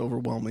strawberry was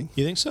overwhelming.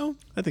 You think so?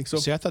 I think so.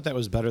 See, I thought that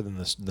was better than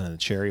the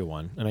cherry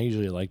one, and I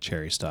usually like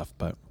cherry stuff,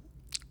 but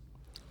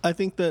I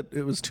think that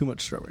it was too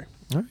much strawberry.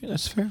 all right,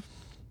 that's fair.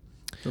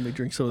 Let me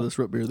drink some of this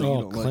root beer that you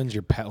don't like. Cleanse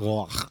your palate.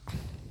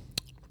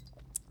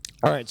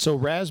 All right, so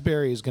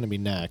raspberry is going to be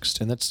next,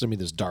 and that's going to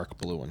be this dark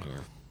blue one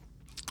here.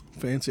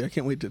 Fancy. I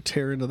can't wait to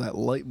tear into that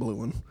light blue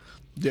one.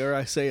 Dare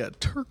I say a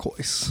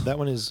turquoise? That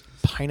one is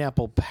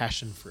pineapple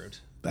passion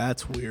fruit.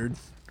 That's weird.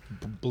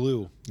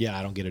 Blue. Yeah,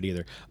 I don't get it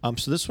either.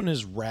 So this one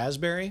is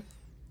raspberry.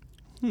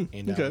 And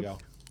down we okay. go.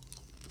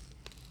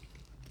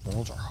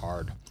 Those are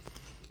hard.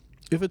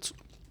 If it's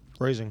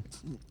Phrasing.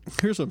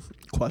 here's a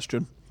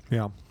question.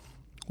 Yeah.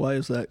 Why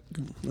is that?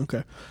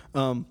 Okay.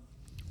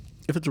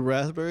 If it's a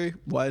raspberry,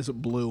 why is it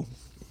blue?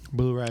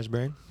 Blue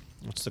raspberry.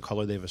 That's the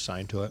color they've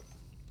assigned to it.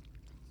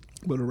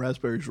 But a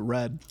raspberry's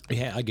red.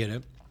 Yeah, I get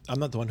it. I'm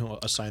not the one who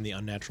assigned the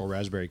unnatural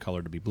raspberry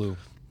color to be blue.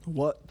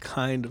 What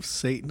kind of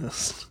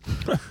Satanist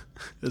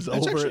is That's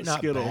over actually at not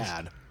Skittles?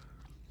 bad.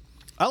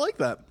 I like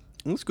that.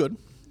 That's good.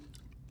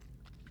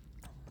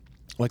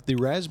 Like the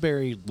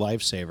raspberry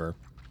lifesaver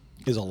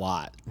is a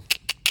lot.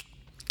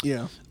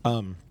 Yeah.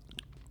 No,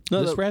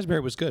 No, this the raspberry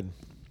was good.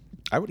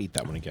 I would eat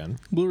that one again.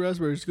 blue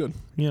raspberry's good.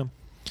 Yeah.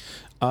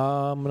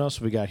 What else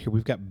have we got here?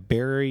 We've got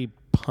berry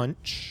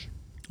punch.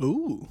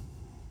 Ooh.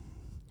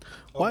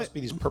 Oh, Why- it must be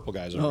these purple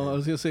guys over Oh, I here.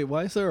 was gonna say,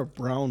 why is there a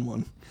brown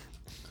one?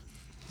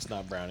 It's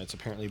not brown. It's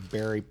apparently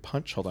berry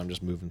punch. Hold on, I'm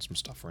just moving some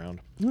stuff around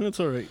That's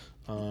all right.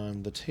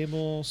 on the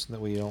table so that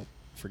we don't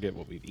forget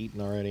what we've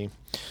eaten already.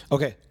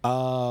 Okay.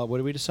 What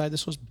did we decide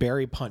this was?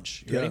 Berry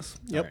punch. You Yes.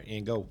 ready? Yep. All right,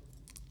 and go.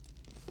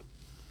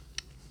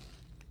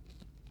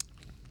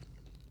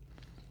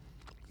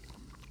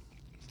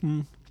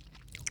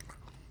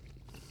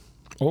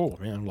 Oh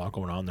man, a lot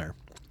going on there.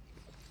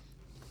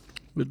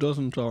 It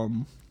doesn't. I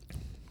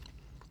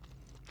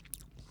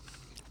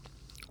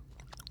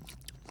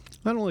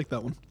don't like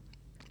that one.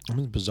 That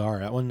one's bizarre.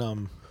 That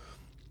one,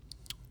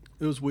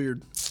 It was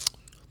weird.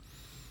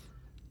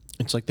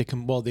 it's like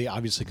they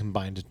obviously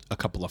combined a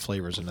couple of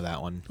flavors into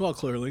that one. Well,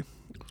 clearly,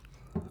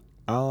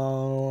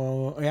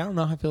 Oh, yeah, I don't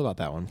know how I feel about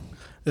that one.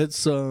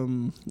 it's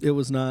It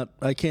was not.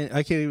 I can't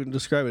even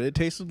describe it. It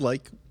tasted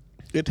like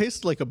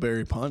a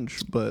berry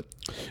punch, but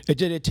It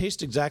did. It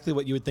tasted exactly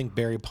what you would think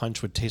berry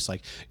punch would taste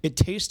like. It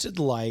tasted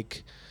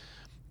like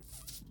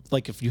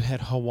if you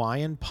had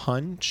Hawaiian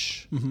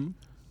punch,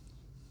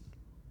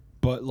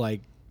 but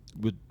like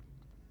with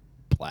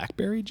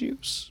blackberry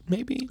juice,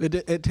 maybe.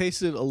 it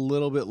tasted a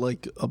little bit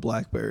like a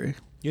blackberry.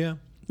 Yeah.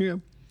 Yeah,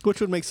 which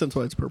would make sense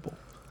why it's purple.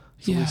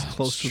 It's at least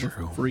close to true.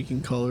 the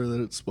freaking color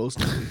that it's supposed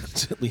to be.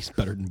 It's at least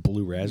better than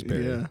blue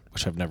raspberry, Yeah.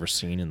 which I've never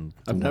seen in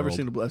the I've never world.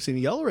 seen I've seen a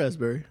yellow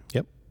raspberry.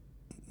 Yep.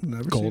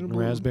 Never seen a Golden blue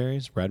one.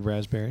 raspberries, red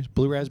raspberries,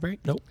 blue raspberry.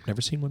 Nope,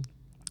 never seen one.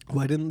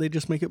 Why didn't they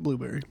just make it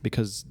blueberry?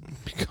 Because.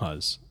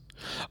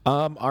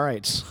 All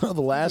right. So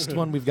the last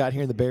one we've got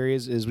here in the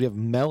berries is we have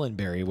melon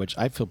berry, which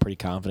I feel pretty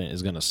confident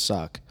is going to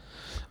suck.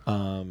 You're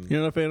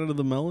not a fan of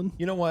the melon?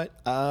 You know what?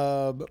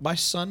 My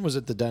son was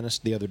at the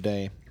dentist the other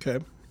day.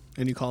 Okay.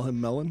 And you call him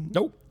melon?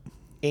 Nope.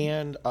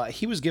 And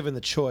he was given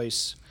the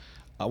choice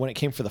when it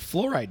came for the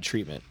fluoride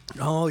treatment.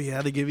 Oh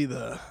yeah, they give you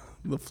the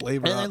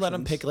flavor. And they let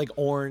him options. pick like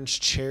orange,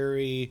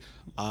 cherry,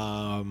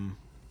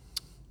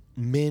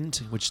 mint,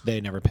 which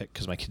they never pick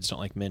because my kids don't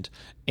like mint,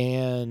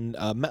 and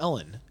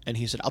melon. And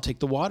he said, I'll take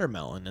the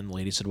watermelon. And the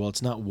lady said, well,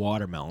 it's not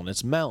watermelon,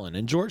 it's melon.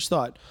 And George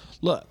thought,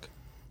 look,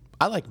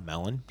 I like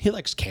melon. He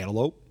likes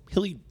cantaloupe.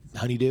 He'll eat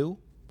honeydew.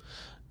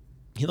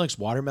 He likes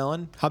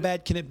watermelon. How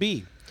bad can it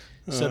be?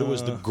 Said it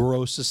was the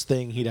grossest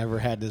thing he'd ever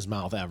had in his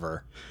mouth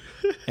ever.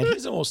 And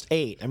he's almost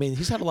 8. I mean,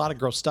 he's had a lot of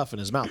gross stuff in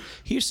his mouth.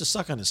 He used to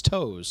suck on his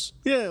toes.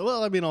 Yeah,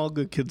 well, I mean, all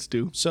good kids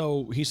do.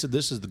 So he said,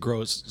 this is the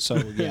gross. So,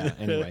 yeah,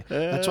 anyway.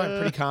 That's why I'm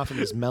pretty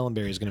confident this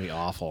melonberry is going to be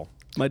awful.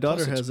 My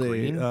daughter Plus, it's has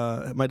green.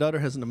 my daughter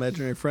has an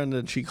imaginary friend,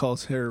 and she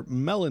calls her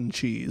melon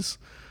cheese.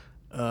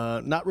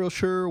 Not real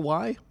sure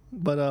why,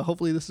 but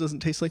hopefully this doesn't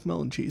taste like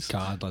melon cheese.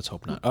 God, let's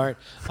hope not. All right.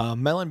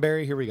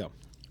 Melonberry, here we go.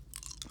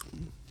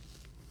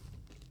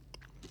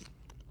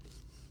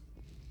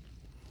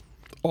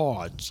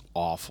 Oh, it's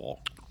awful.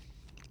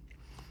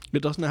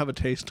 It doesn't have a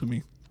taste to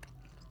me.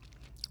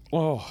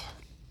 Oh,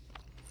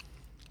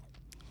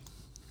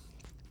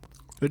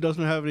 It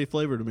doesn't have any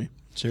flavor to me.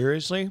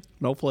 seriously?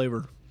 No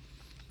flavor.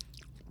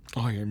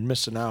 Oh, you're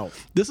missing out.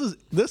 This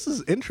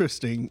is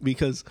interesting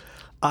because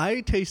I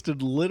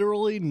tasted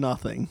literally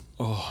nothing.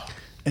 Oh.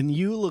 And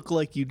you look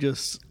like you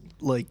just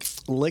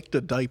licked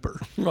a diaper.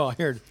 Well,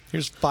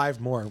 here's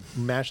 5 more.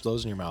 Mash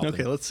those in your mouth.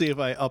 Okay, let's see if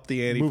I up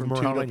the ante Move from them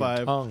 2 around to on your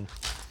 5. tongue.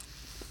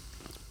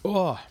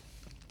 Oh,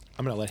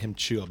 I'm gonna let him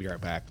chew. I'll be right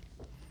back.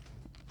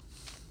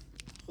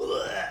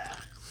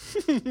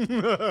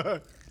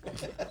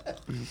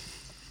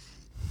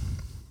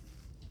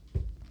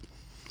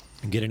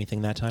 Get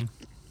anything that time?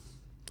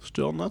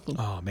 Still nothing.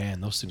 Oh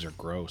man, those things are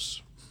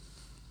gross.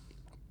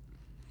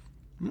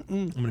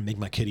 I'm gonna make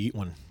my kid eat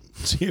one.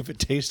 See if it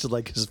tasted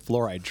like his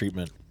fluoride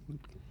treatment.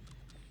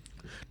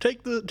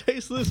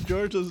 Taste this,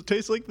 George. Does it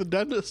taste like the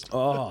dentist?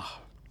 Oh,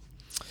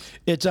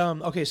 it's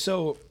okay.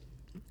 So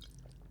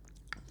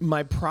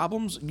my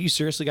problems. You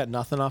seriously got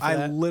nothing off of I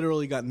that?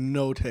 literally got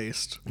no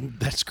taste.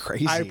 That's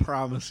crazy. I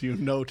promise you,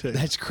 no taste.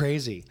 That's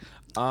crazy.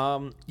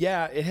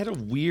 Yeah, it had a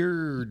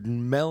weird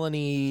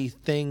melony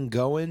thing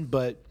going,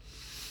 but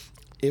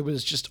it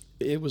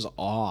was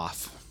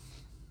off.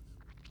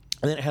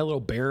 And then it had a little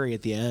berry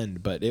at the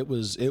end, but it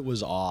was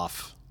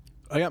off.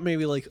 I got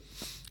maybe like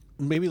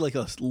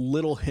a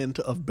little hint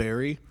of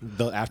berry,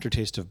 The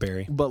aftertaste of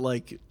berry. but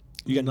like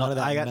You got none of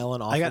that I got,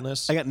 melon I got,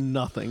 awfulness? I got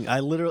nothing.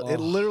 It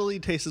literally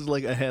tasted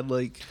like I had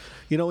like,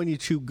 you know when you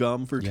chew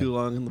gum for too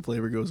long and the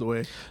flavor goes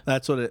away.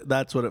 That's what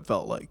it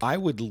felt like. I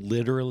would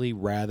literally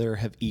rather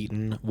have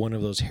eaten one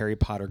of those Harry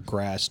Potter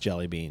grass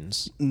jelly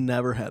beans.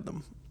 Never had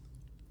them.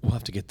 We'll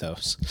have to get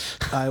those.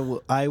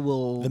 I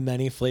will The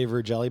many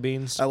flavored jelly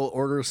beans. I will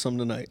order some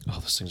tonight. Oh,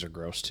 those things are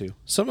gross too.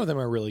 Some of them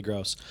are really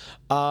gross.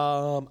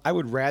 I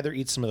would rather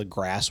eat some of the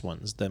grass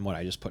ones than what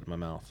I just put in my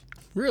mouth.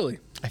 Really?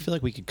 I feel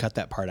like we could cut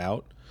that part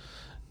out.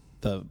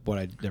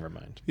 Never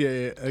mind.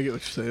 Yeah, I get what you're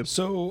saying.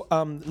 So,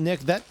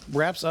 Nick, that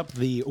wraps up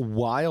the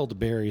wild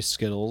berry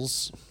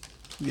Skittles.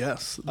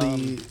 Yes.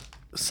 The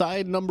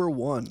side number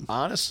 1.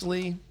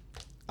 Honestly,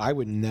 I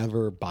would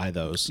never buy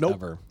those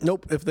ever.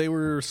 Nope. If they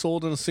were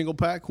sold in a single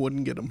pack,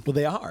 wouldn't get them. Well,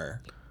 they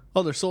are.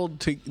 Oh, they're sold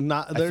to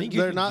not.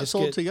 They're not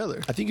sold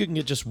together. I think you can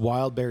get just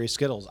wild berry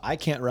Skittles. I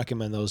can't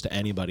recommend those to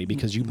anybody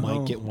because you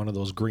might get one of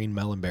those green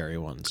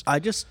melonberry ones. I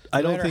No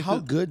don't matter think how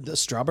that- good the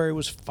strawberry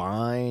was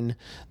fine.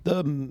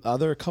 A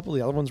couple of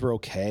the other ones were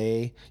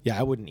okay. Yeah,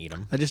 I wouldn't eat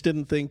them. I just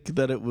didn't think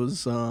that it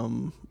was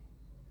good.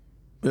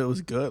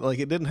 Like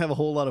it didn't have a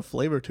whole lot of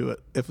flavor to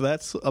it. If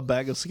that's a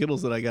bag of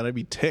Skittles that I got, I'd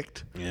be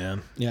ticked. Yeah,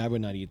 I would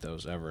not eat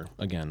those ever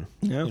again.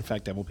 Yeah. In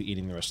fact, I won't be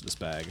eating the rest of this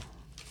bag.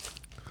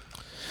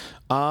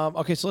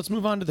 Okay, so let's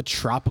move on to the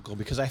tropical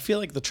because I feel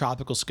like the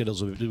tropical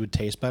Skittles would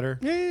taste better.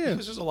 Yeah.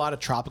 Because there's a lot of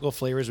tropical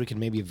flavors. We can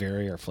maybe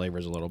vary our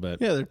flavors a little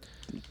bit. Yeah, they're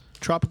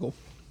tropical.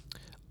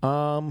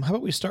 How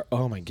about we start?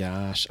 Oh my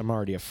gosh, I'm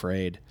already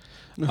afraid.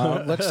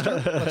 Let's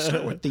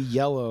start with the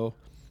yellow.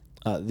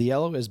 The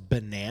yellow is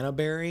banana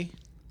berry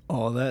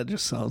Oh, that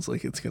just sounds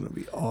like it's gonna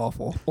be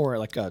awful. or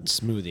like a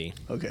smoothie.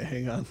 Okay,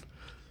 hang on.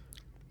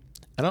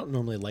 I don't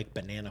normally like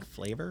banana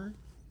flavor.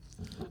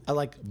 I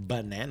like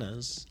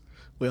bananas,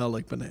 We all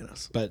like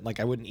bananas. but like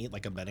I wouldn't eat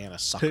like a banana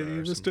sucker. Hey,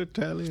 or something. Mr.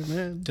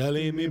 Tallyman,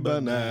 Tally me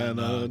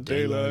banana,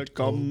 daylight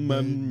come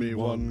and me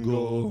one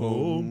go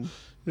home.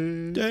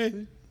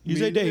 Day. You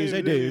say day, you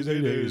say day, you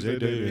say day, you say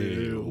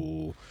day.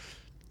 Oh.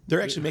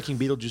 They're actually making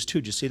Beetlejuice 2.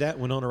 Did you see that?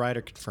 Winona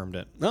Ryder confirmed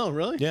it. Oh,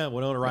 really? Yeah,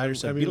 Winona Ryder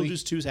said I mean,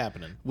 Beetlejuice 2 is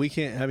happening. We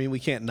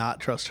can't not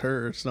trust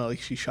her. It's not like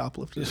she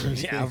shoplifted. or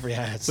anything.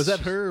 Yeah. Was that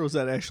her or was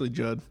that actually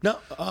Judd? No,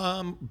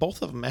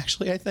 both of them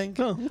actually. I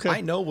think. Oh, okay.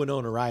 I know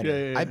Winona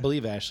Ryder. Yeah. I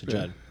believe Ashley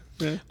Judd.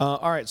 Yeah.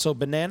 All right, so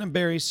banana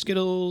berry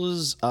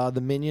Skittles.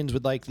 The minions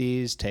would like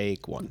these.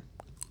 Take one.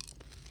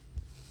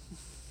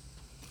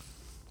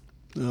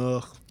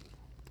 Ugh.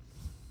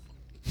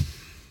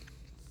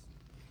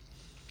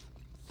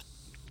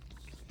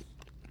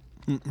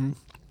 I'm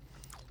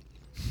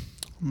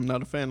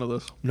not a fan of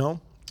this. No.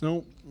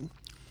 Nope.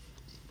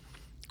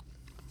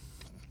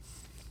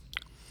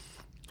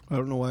 I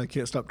don't know why I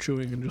can't stop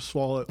chewing and just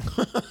swallow it.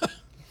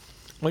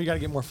 Well, you got to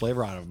get more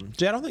flavor out of them.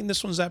 See, I don't think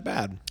this one's that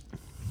bad.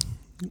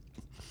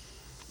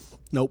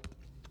 Nope.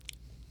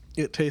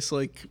 It tastes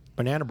like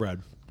Banana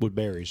bread with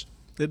berries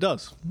it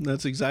does.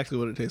 That's exactly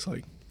what it tastes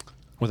like.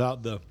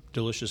 without the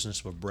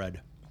deliciousness of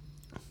bread.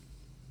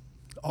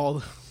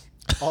 All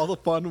the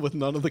fun with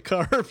none of the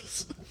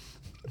carbs.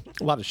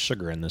 A lot of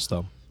sugar in this,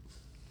 though.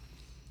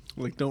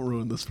 Like, don't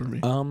ruin this for me.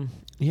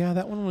 Yeah,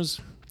 that one was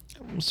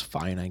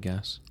fine, I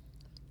guess.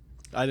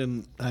 I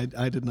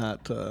did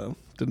not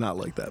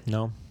like that.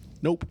 No.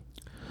 Nope.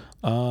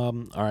 All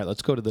right,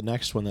 let's go to the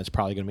next one that's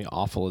probably going to be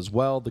awful as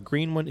well. The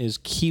green one is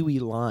kiwi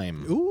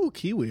lime. Ooh,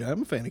 kiwi.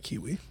 I'm a fan of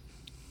kiwi.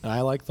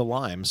 I like the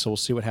lime, so we'll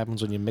see what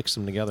happens when you mix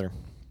them together.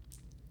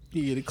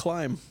 You get a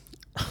climb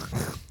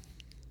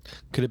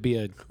Could it be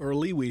a or a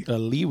leewee.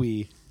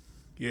 leewee?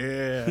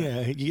 Yeah. Yeah,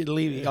 you get a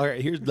leewee. All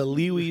right, here's the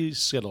leewee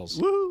Skittles.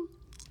 Woo!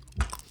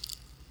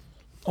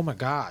 Oh my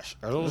gosh,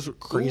 are those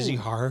crazy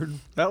Ooh. hard?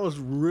 That was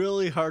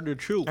really hard to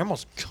chew. I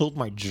almost killed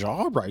my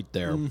jaw right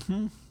there.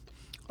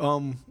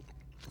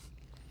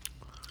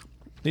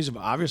 These have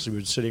obviously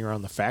been sitting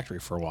around the factory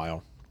for a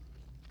while.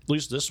 At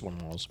least this one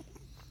was.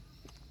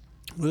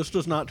 This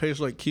does not taste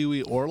like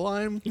kiwi or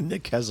lime.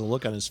 Nick has a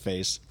look on his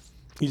face.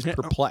 He's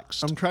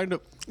perplexed. I'm trying to.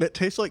 It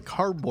tastes like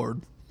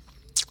cardboard.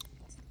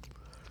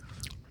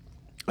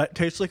 It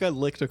tastes like I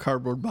licked a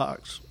cardboard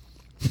box.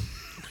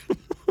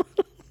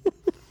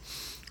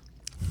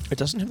 It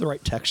doesn't have the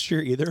right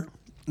texture either.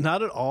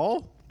 Not at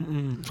all.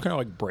 It's kind of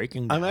like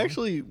breaking down. I'm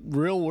actually I'm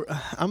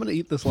going to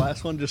eat this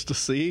last one just to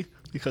see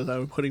because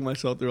I'm putting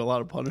myself through a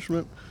lot of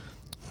punishment.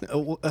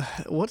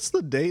 What's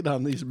the date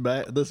on this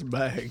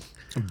bag?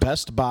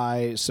 Best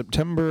by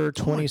September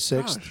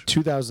 26th, gosh.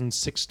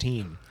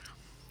 2016.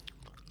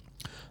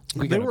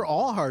 They were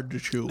all hard to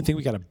chew. I think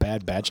we got a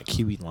bad batch of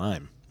kiwi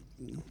lime.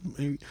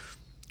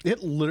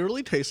 It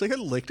literally tastes like a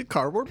licked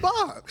cardboard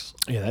box.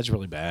 Yeah, that's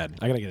really bad.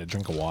 I gotta get a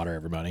drink of water,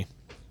 everybody.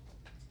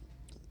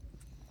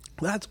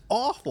 That's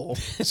awful.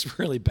 It's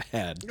really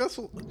bad.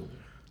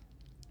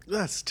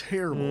 That's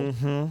terrible.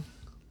 Mm-hmm. I'm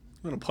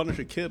gonna punish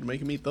a kid,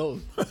 make him eat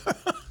those.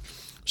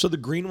 So the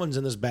green ones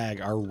in this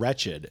bag are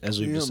wretched, as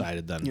we've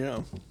decided then. Yeah,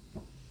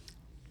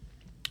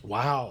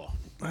 Wow.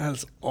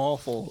 that's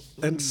awful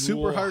and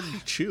super hard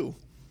to chew.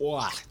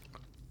 Wow.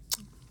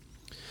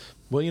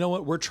 Well, you know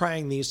what? We're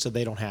trying these so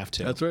they don't have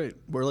to. That's right.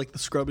 We're like the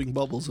scrubbing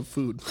bubbles of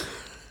food.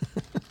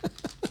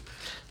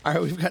 All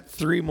right, we've got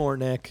 3 more,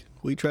 Nick.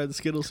 We tried the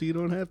Skittles so you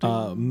don't have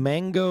to.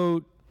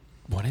 Mango.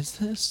 What is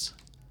this?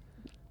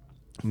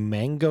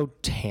 Mango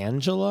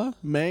Tangela?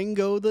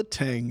 Mango the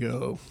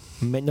Tango.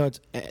 No, it's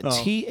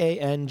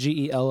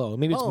Tangelo.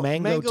 Maybe it's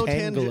Mango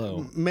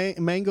Tangelo.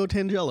 Mango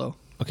Tangelo.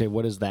 Okay,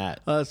 what is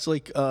that? It's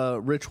like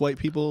rich white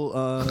people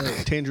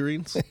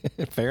tangerines.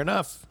 Fair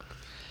enough.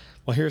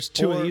 Well, here's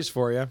 2 of these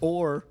for you.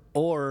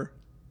 Or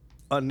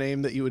a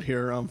name that you would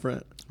hear around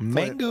front.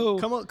 Mango.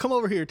 Come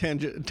over here,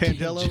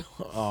 Tangelo.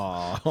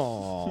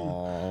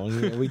 Oh,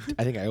 yeah,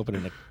 I think I opened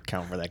an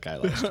account for that guy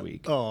last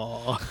week.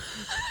 Oh,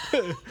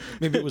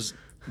 Maybe it was.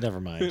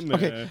 Never mind. Nah.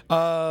 Okay,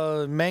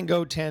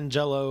 Mango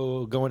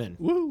Tangelo going in.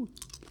 woo!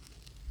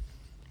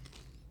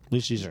 At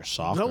least these are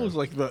soft. That was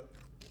like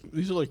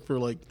these are like for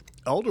like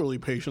elderly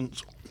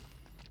patients.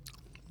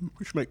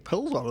 We should make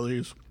pills out of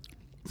these.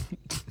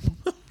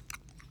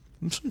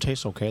 This one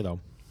tastes okay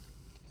though.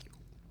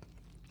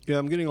 Yeah,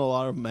 I'm getting a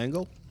lot of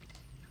mango.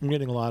 I'm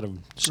getting a lot of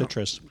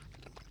citrus.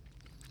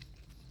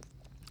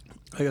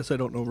 I guess I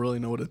don't really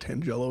know what a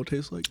Tangelo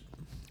tastes like.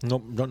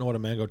 Nope, don't know what a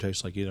mango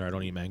tastes like either. I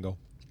don't eat mango.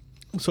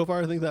 So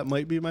far, I think that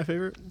might be my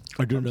favorite.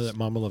 I do know that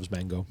Mama loves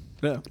mango.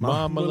 Yeah,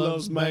 Mama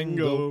loves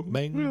mango,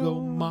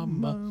 mango,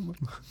 Mama.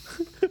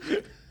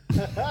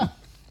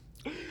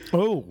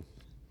 Oh,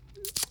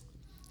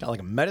 got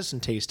like a medicine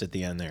taste at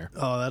the end there.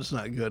 Oh, that's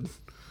not good.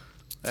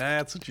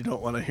 That's what you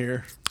don't want to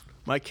hear.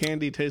 My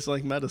candy tastes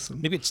like medicine.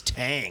 Maybe it's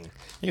Tang.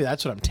 Maybe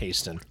that's what I'm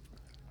tasting.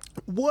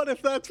 What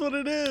if that's what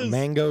it is?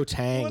 Mango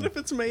Tang. What if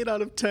it's made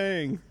out of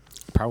Tang?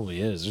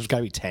 Probably is. There's got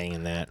to be Tang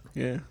in that.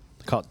 Yeah,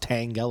 They call it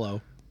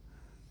Tangelo.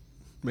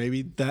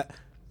 maybe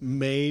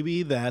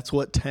that's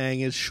what Tang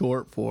is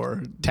short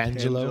for.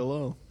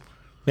 Tangelo?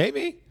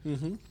 Maybe.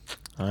 Mm-hmm.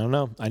 I don't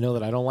know. I know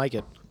that I don't like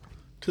it.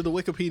 To the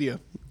Wikipedia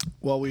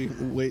while we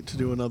wait to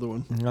do another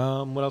one.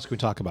 What else can we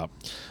talk about?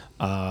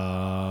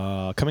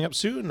 Coming up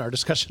soon, our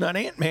discussion on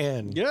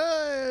Ant-Man.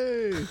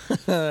 Yay!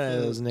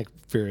 As Nick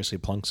furiously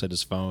plunks at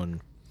his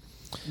phone.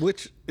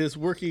 Which is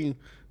working.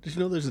 Did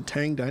you know there's a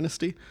Tang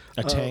dynasty?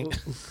 A Tang.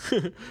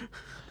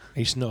 I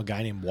used to know a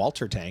guy named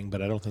Walter Tang,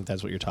 but I don't think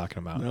that's what you're talking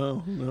about.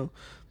 No.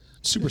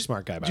 Super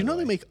smart guy, by Do you know the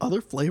they way. make other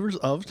flavors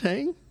of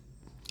Tang?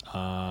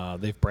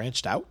 They've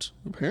branched out.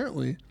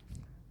 Apparently.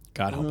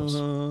 God help us.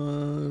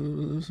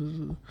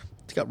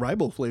 It's got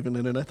riboflavin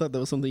in it. I thought that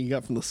was something you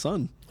got from the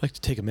sun. I'd like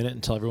to take a minute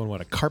and tell everyone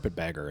what a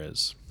carpetbagger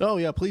is. Oh,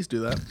 yeah, please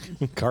do that.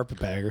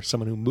 Carpetbagger,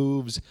 someone who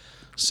moves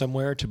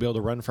somewhere to be able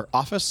to run for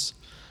office.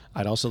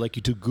 I'd also like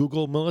you to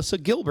Google Melissa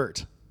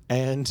Gilbert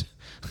and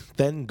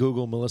then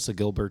Google Melissa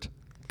Gilbert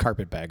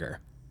carpetbagger.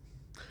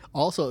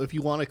 Also, if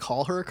you want to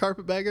call her a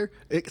carpetbagger,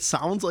 it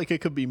sounds like it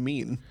could be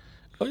mean.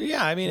 Oh,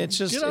 yeah, I mean, it's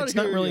just, Get outta it's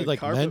not here, really you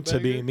like meant to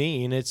be carpetbagger.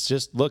 mean. It's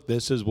just, look,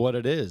 this is what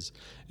it is.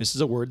 This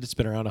is a word that's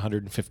been around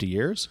 150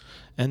 years,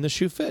 and the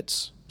shoe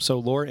fits. So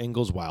Laura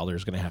Ingalls Wilder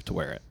is going to have to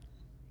wear it.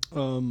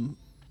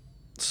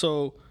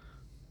 So,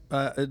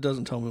 it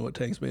doesn't tell me what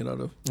Tang's made out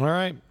of. All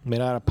right,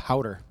 made out of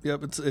powder.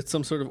 Yep, it's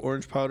some sort of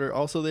orange powder.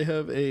 Also, they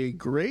have a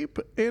grape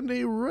and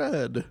a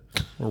red.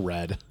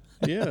 Red.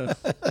 Yeah.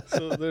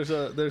 So there's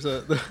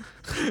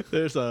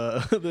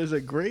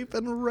a grape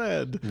and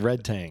red.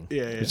 Red Tang.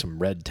 Yeah. Get some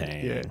Red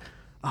Tang. Yeah.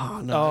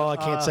 Oh no. Oh, I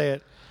can't say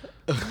it.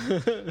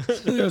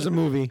 There was a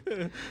movie.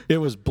 It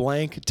was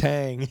Blank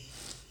Tang.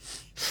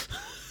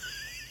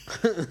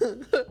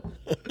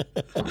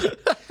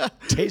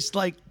 Tastes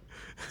like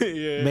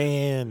Yeah.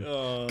 man.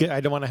 I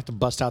don't want to have to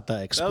bust out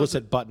the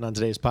explicit button on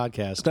today's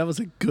podcast. That was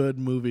a good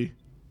movie.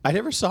 I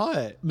never saw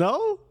it.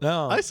 No?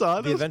 No, I saw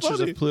it. The It was Adventures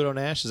funny. of Pluto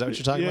Nash. Is that what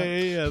you're talking about?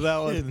 Yeah, that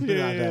one. Not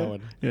Yeah, that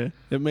one. Yeah.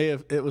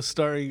 It was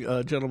starring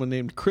a gentleman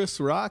named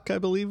Chris Rock, I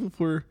believe, if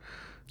we're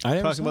I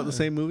never talking saw about the it.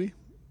 same movie.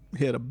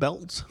 He had a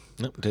belt.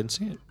 Nope, didn't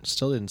see it.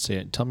 Still didn't see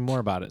it. Tell me more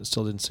about it.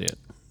 Still didn't see it.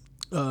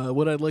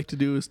 What I'd like to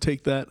do is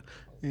take that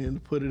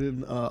and put it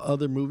in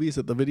other movies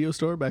at the video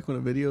store, back when a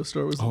video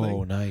store was a thing.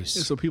 Oh, nice.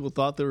 And so people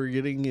thought they were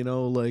getting,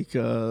 like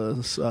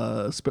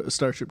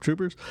Starship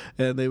Troopers,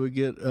 and they would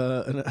get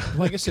Well,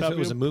 I guess if it copy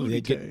was a of movie,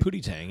 they'd get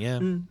Pootie Pootie Tang.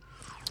 Yeah.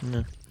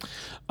 Yeah.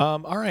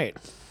 All right.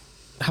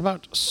 How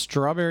about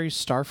Strawberry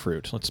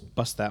Starfruit? Let's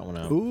bust that one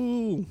out.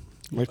 Ooh.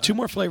 We have 2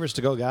 more flavors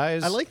to go,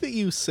 guys. I like that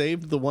you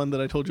saved the one that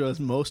I told you I was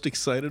most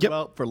excited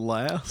about for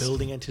last.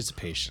 building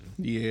anticipation.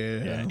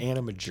 Yeah. And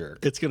I'm a jerk.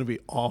 It's going to be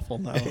awful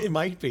now. It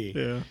might be.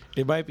 Yeah.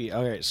 It might be.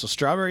 All right, so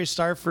strawberry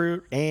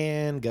starfruit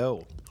and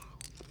go.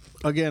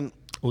 Again,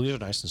 Well, these are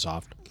nice and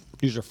soft.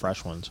 These are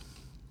fresh ones.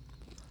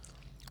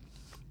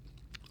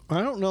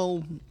 I don't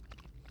know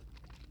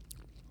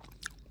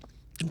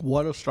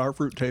what a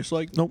starfruit tastes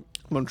like. Nope.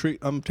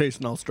 I'm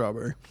tasting all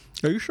strawberry.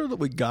 Are you sure that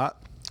we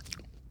got?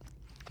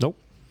 Nope.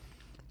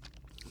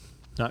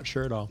 Not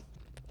sure at all.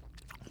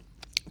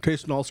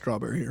 Tasting all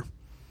strawberry here.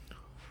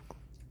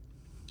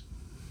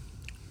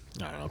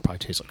 I don't know. It probably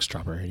tastes like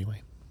strawberry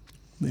anyway.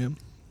 Yeah.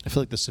 I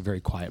feel like this is a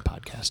very quiet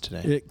podcast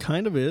today. It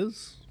kind of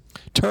is.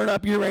 Turn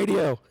up your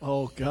radio.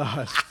 Oh,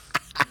 God.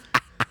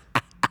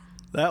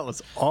 That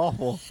was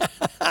awful.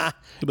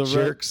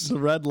 Jerks. The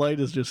red light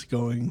is just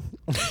going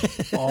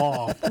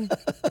off.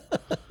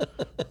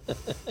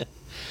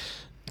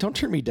 Don't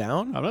turn me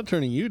down. I'm not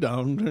turning you down.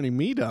 I'm turning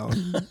me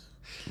down.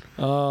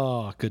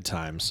 Oh, good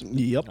times.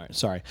 Yep. All right,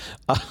 sorry.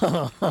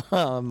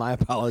 My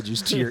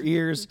apologies to your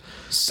ears.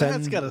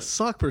 That's got to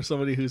suck for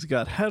somebody who's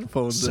got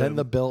headphones in. Send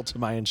the bill to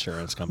my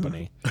insurance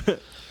company.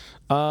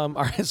 All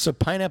right, so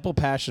pineapple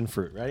passion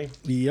fruit. Ready?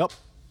 Yep.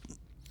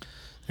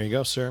 There you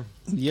go, sir.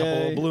 Yay.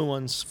 Couple of blue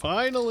ones.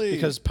 Finally.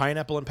 Because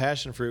pineapple and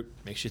passion fruit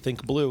makes you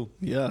think blue.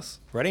 Yes.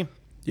 Ready?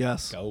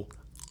 Yes. Go.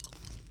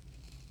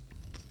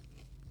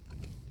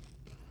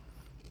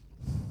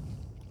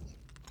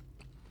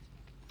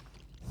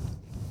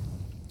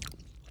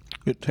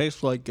 It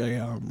tastes like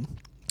a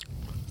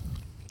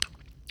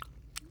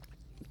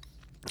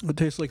It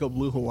tastes like a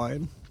blue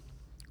Hawaiian.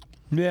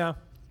 Yeah.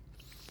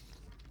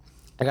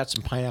 I got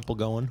some pineapple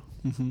going.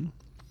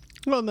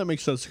 Well, that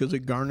makes sense because they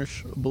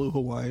garnish a blue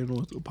Hawaiian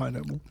with a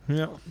pineapple.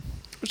 Yeah.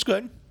 It's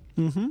good.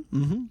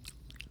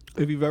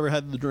 If you've ever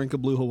had the drink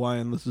of blue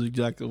Hawaiian, this is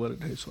exactly what it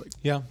tastes like.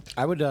 Yeah.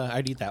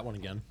 I'd eat that one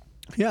again.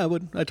 Yeah, I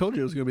would. I told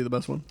you it was going to be the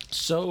best one.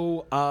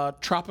 So,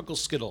 tropical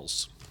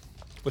Skittles.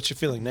 What's your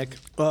feeling, Nick?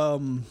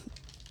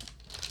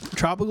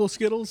 Tropical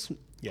Skittles,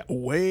 Yeah.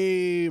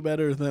 way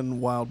better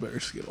than wild berry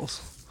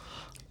Skittles.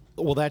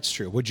 Well, that's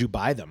true. Would you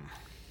buy them?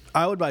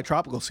 I would buy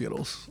tropical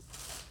Skittles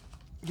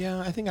Yeah,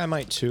 I think I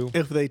might too.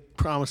 if they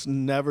promised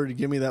never to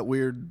give me that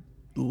weird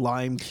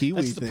lime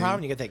kiwi That's the thing.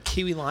 problem. You get that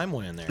kiwi lime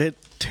one in there. It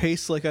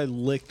tastes like I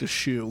licked a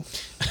shoe.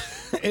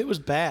 It was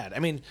bad. I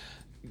mean,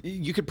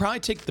 you could probably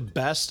take the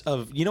best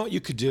of, you know what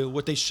you could do?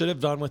 What they should have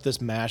done with this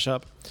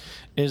mashup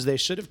is they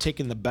should have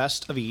taken the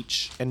best of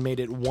each and made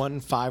it one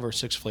 5 or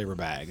 6 flavor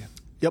bag.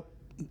 Yep.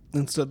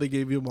 Instead, they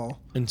gave you them all.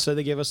 Instead,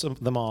 they gave us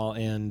them all,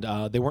 and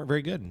they weren't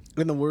very good.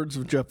 In the words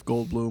of Jeff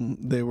Goldblum,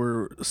 they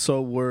were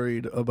so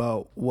worried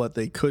about what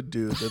they could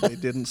do that they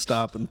didn't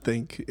stop and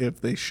think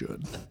if they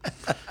should.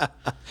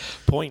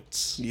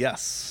 Points.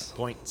 Yes.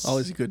 Points.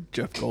 Always a good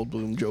Jeff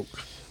Goldblum joke.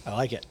 I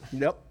like it.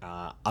 Yep.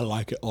 I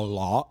like it a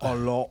lot. A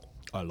lot.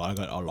 I like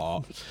it a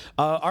lot.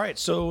 All right,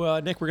 so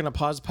Nick, we're going to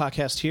pause the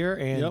podcast here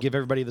and Yep. give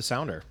everybody the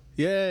sounder.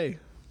 Yay.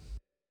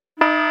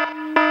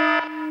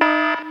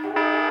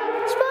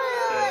 Spoiler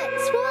alert!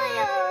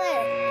 Spoiler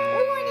alert!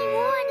 Warning,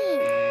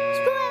 warning!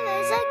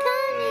 Spoilers are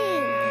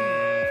coming!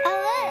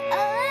 Alert,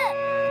 alert!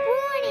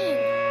 Warning!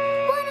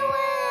 Run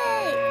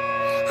away!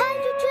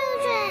 Hide your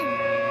children!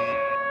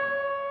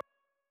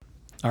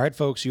 All right,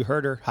 folks, you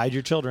heard her. Hide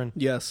your children.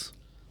 Yes.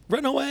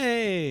 Run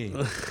away!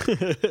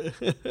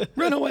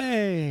 Run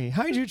away!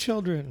 Hide your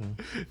children.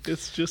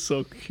 It's just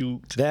so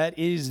cute. That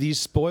is the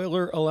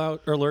spoiler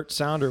alert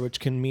sounder,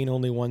 which can mean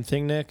only one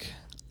thing, Nick.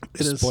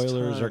 It is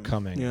Spoilers are time.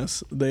 coming.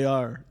 Yes, they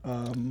are.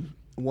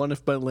 1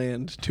 if by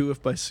land, 2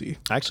 if by sea.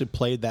 I actually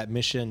played that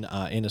mission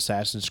in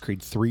Assassin's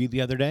Creed 3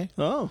 the other day.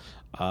 Oh,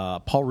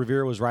 Paul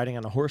Revere was riding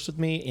on a horse with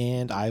me,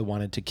 and I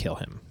wanted to kill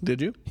him. did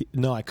you?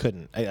 No, I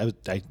couldn't. I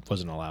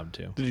wasn't allowed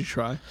to. Did you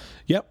try?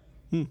 Yep.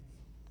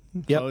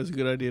 Yep. Always a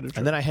good idea to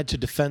try. And then I had to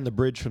defend the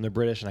bridge from the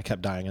British, and I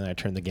kept dying, and then I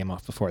turned the game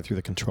off before I threw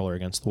the controller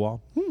against the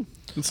wall.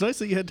 It's nice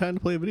that you had time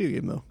to play a video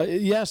game, though.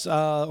 Yes,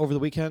 over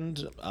the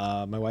weekend,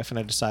 my wife and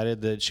I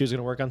decided that she was going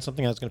to work on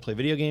something. I was going to play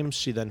video games.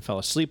 She then fell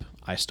asleep.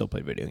 I still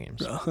played video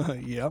games.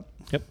 Yep.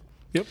 Yep.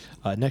 Yep.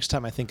 Next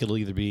time, I think it'll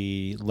either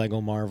be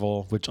Lego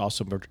Marvel, which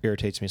also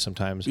irritates me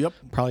sometimes. Yep.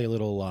 Probably a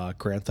little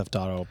Grand Theft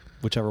Auto,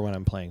 whichever one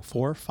I'm playing.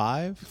 4,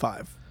 5?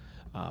 5.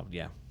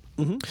 Yeah.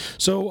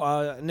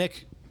 So,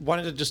 Nick,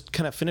 wanted to just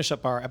kind of finish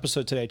up our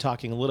episode today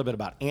talking a little bit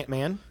about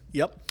Ant-Man.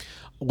 Yep.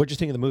 What'd you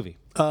think of the movie?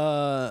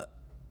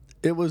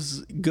 It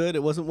was good.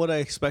 It wasn't what I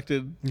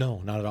expected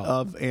No, not at all.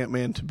 of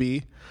Ant-Man to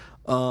be.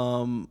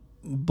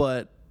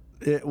 But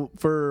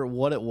for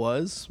what it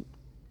was,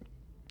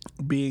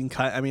 being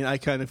I mean, I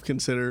kind of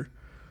consider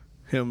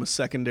him a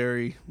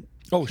secondary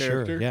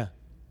character. Sure. Yeah.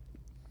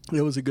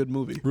 It was a good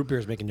movie. Root beer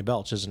is making you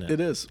belch, isn't it? It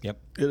is. Yep.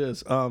 It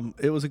is.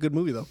 It was a good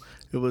movie though.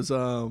 It was.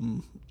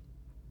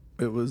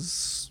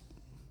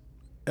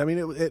 I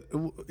mean,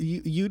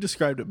 you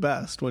described it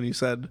best when you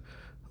said,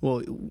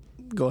 "Well,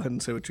 go ahead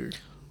and say what you're."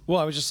 Well,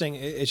 I was just saying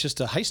it's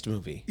just a heist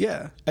movie.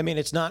 Yeah. I mean,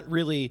 it's not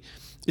really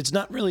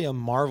a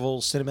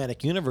Marvel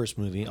Cinematic Universe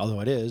movie, although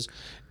it is.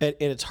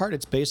 At its heart,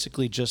 it's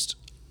basically just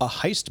a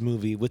heist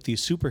movie with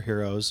these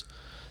superheroes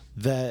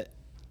that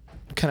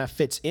kind of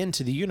fits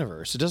into the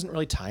universe. It doesn't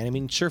really tie in. I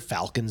mean, sure,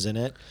 Falcon's in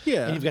it.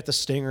 Yeah. And you've got the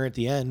Stinger at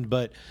the end,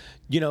 but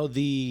you know,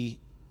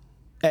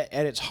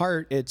 at its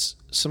heart, it's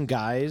some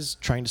guys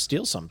trying to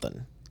steal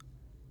something,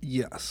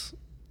 Yes.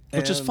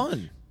 which is And-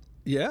 fun.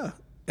 Yeah,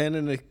 and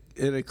an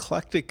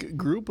eclectic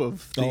group of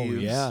thieves. Oh,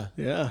 yeah.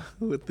 Yeah,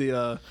 with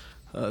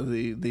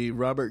the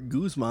Robert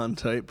Guzman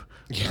type.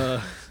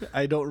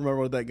 I don't remember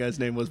what that guy's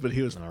name was, but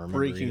he was don't remember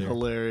freaking either.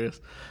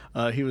 hilarious.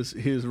 He was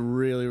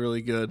really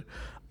really good.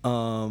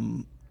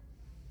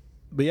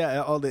 But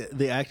yeah, all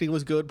the acting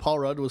was good. Paul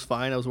Rudd was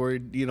fine. I was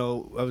worried,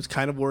 I was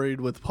kind of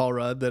worried with Paul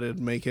Rudd that it'd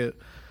make it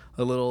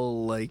a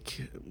little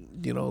like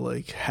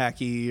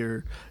hacky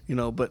or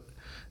but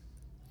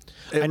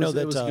I know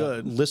that it was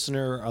good.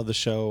 listener of the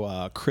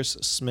show, Chris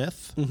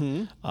Smith.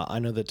 Mm-hmm. I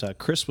know that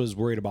Chris was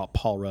worried about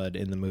Paul Rudd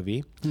in the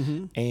movie,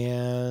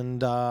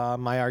 and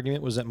my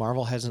argument was that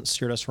Marvel hasn't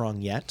steered us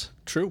wrong yet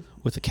True.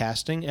 with the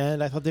casting,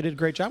 and I thought they did a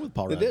great job with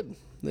Paul They Rudd. did.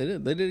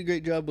 They did a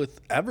great job with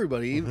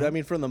everybody. I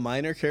mean, from the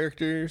minor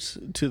characters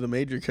to the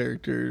major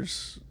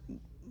characters.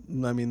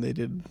 I mean, they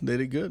did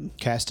good.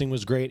 Casting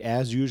was great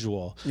as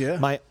usual. Yeah.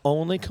 My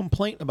only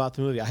complaint about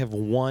the movie, I have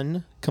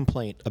one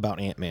complaint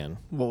about Ant-Man,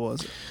 What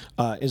was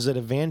it? is that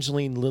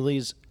Evangeline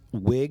Lilly's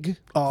wig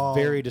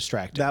very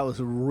distracting. That was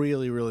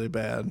really really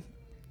bad.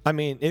 I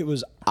mean, it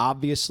was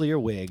obviously a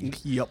wig.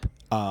 Yep.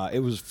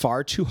 It was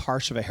far too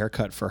harsh of a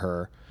haircut for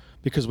her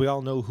because we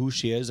all know who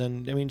she is.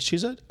 And, I mean,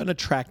 she's an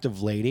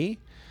attractive lady.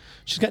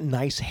 She's got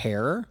nice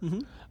hair.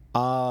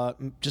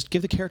 Just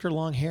give the character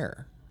long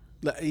hair.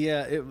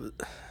 Yeah.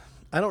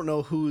 I don't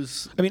know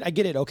who's. I mean, I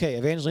get it. Okay,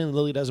 Evangeline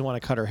Lilly doesn't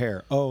want to cut her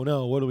hair. Oh,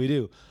 no, what do we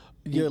do?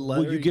 Yeah, let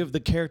Will her- you give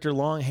the character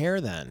long hair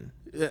then?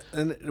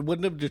 And it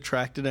wouldn't have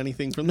detracted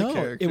anything from the No,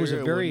 character. it was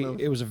wouldn't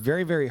have-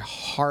 very, very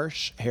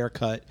harsh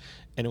haircut,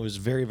 and it was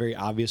very, very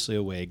obviously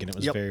a wig, and it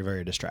was Yep. very,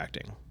 very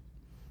distracting.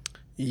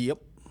 Yep.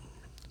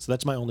 So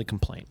that's my only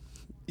complaint.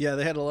 Yeah,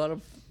 they had a lot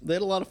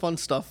of fun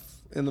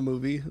stuff in the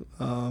movie.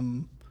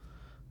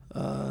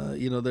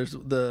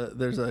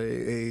 There's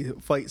a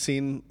fight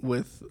scene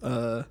with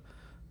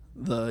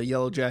the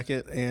Yellow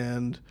Jacket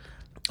and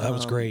That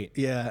was great.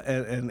 yeah,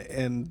 and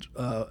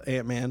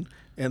Ant-Man,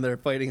 and they're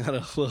fighting on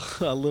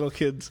a little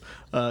kid's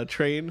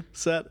train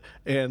set,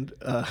 and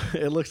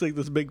it looks like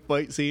this big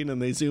fight scene,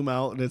 and they zoom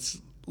out, and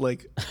it's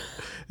like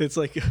It's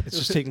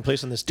just taking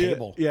place on this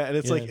table. Yeah, and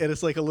it's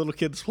like a little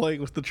kid's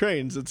playing with the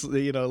trains. It's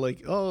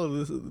like, oh,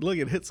 look,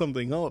 it hit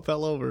something. Oh, it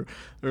fell over.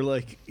 Or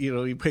like,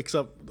 he picks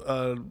up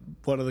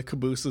one of the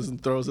cabooses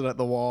and throws it at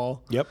the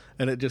wall. Yep.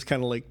 And it just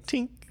kind of like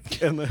tink.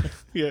 And then,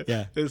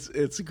 Yeah.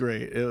 it's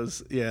great. It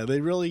was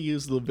they really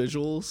used the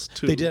visuals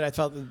to. They did. I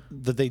thought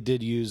that they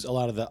did use a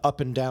lot of the up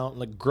and down,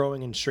 like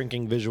growing and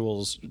shrinking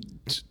visuals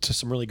to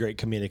some really great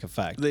comedic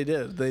effect. They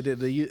did.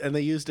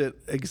 They used it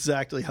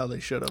exactly how they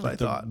should have. I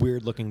The thought.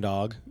 weird looking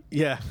dog.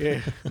 Yeah.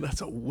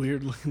 That's a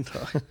weird looking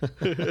dog.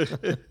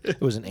 It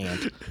was an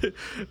ant.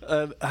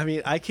 I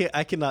mean, I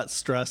cannot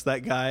stress that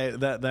guy,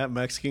 that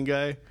Mexican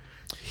guy.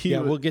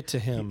 We'll get to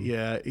him.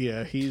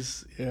 Yeah,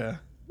 he's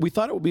We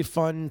thought it would be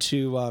fun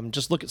to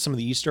just look at some of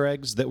the Easter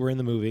eggs that were in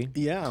the movie.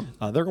 yeah.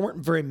 There weren't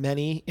very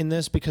many in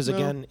this because,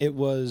 again, it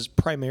was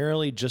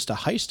primarily just a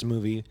heist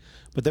movie,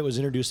 but that was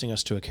introducing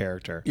us to a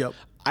character. Yep.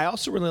 I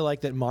also really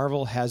like that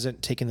Marvel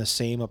hasn't taken the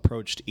same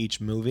approach to each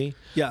movie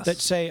Yes. that,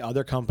 say,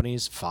 other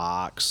companies,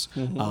 Fox,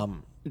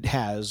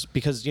 has,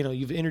 because,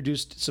 you've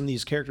introduced some of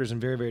these characters in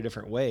very, very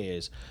different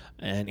ways.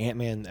 And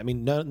Ant-Man, I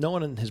mean, no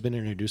one has been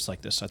introduced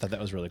like this, so I thought that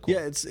was really cool.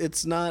 Yeah,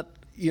 it's not.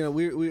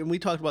 We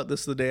talked about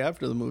this the day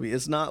after the movie.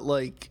 It's not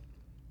like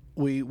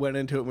we went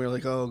into it and we were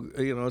like, oh,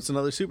 it's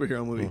another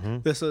superhero movie.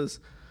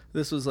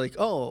 This was like,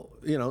 oh,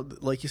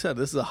 like you said,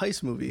 this is a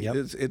heist movie. Yep.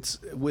 It's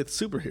with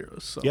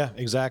superheroes. So. Yeah,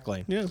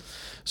 exactly. Yeah.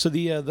 So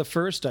the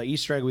first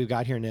Easter egg we've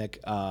got here, Nick,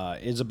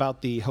 is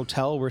about the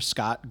hotel where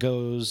Scott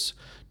goes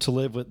to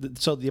live with.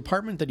 So the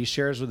apartment that he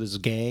shares with his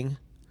gang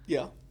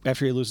Yeah.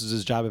 after he loses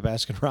his job at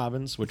Baskin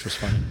Robbins, which was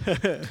funny.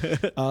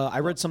 I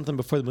read something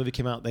before the movie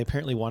came out. They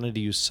apparently wanted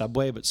to use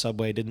Subway, but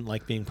Subway didn't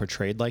like being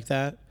portrayed like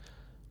that.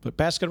 But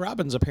Baskin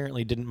Robbins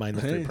apparently didn't mind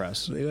the free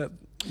press. They got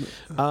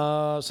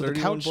So the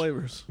 31 couch,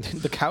 flavors.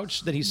 the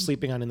couch that he's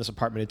sleeping on in this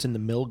apartment, it's in the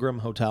Milgram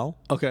Hotel.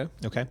 Okay.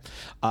 Okay.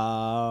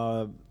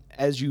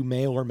 As you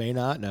may or may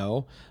not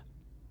know,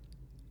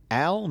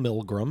 Al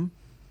Milgram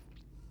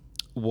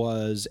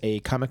was a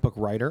comic book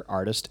writer,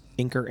 artist,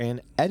 inker,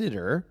 and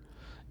editor,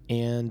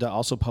 and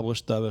also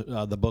published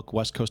the book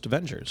West Coast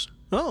Avengers.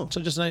 Oh, So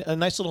just a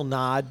nice little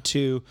nod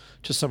to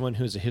someone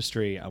who has a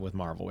history with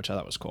Marvel, which I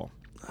thought was cool.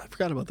 I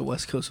forgot about the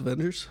West Coast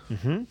Avengers.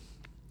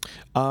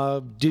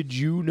 Did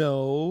you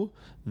know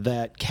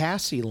that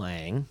Cassie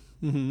Lang,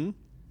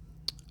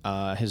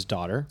 his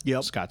daughter,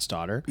 Yep. Scott's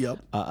daughter, Yep.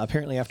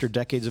 Apparently after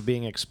decades of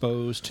being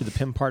exposed to the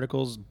PIM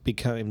particles,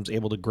 becomes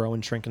able to grow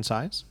and shrink in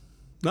size?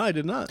 No, I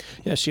did not.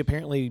 Yeah, she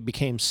apparently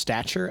became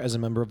Stature as a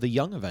member of the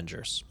Young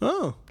Avengers.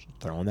 Oh,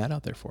 Throwing that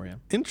out there for you.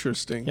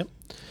 interesting. Yep.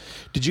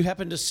 Did you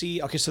happen to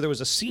see? Okay, so there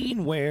was a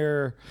scene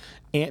where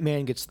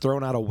Ant-Man gets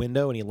thrown out a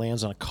window and he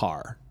lands on a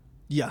car.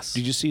 Yes.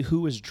 Did you see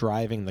who was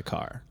driving the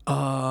car?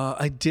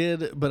 I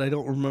did, but I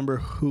don't remember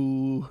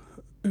who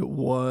it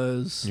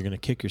was. You're gonna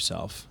kick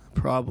yourself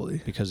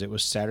Probably. because it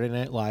was Saturday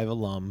Night Live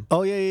alum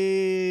Oh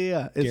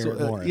yeah. It's, Garrett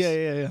Morris.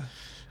 Yeah.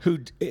 who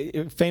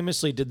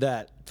famously did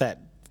that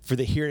for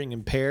the hearing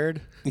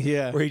impaired.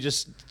 Yeah. Where he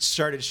just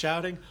started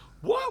shouting,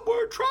 "What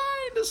we're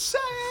trying to say."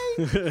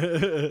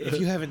 If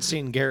you haven't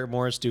seen Garrett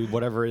Morris do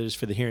whatever it is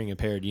for the hearing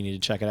impaired, you need to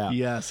check it out.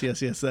 Yes.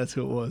 That's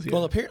who it was. Yeah.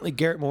 Well, apparently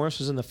Garrett Morris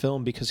was in the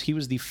film because he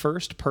was the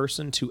first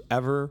person to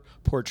ever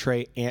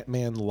portray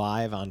Ant-Man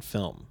live on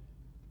film.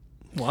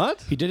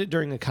 What? He did it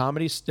during a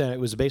comedy. It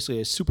was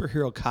basically a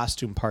superhero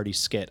costume party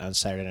skit on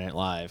Saturday Night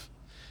Live,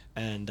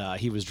 and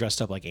he was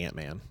dressed up like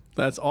Ant-Man.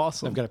 That's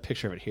awesome. I've got a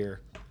picture of it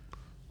here.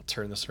 I'll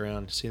turn this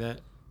around. See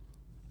that?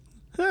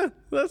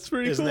 That's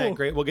pretty Isn't cool. that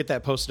great? We'll get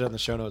that posted on the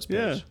show notes page.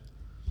 Yeah.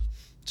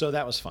 So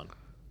that was fun.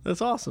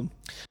 That's awesome.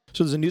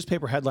 So there's a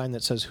newspaper headline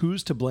that says,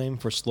 "Who's to blame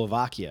for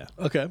Slovakia?"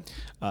 Okay.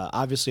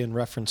 Obviously in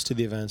reference to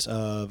the events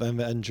of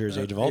Avengers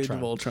Age of Ultron.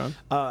 Age of Ultron.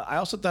 I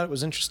also thought it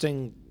was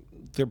interesting.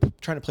 They're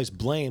trying to place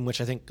blame, which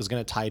I think is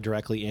going to tie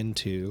directly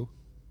into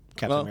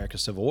Captain America: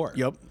 Civil War.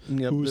 Yep.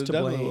 Who's to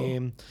definitely will.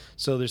 blame?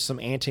 So there's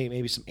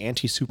maybe some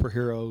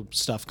anti-superhero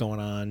stuff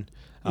going on,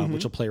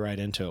 which will play right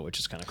into it, which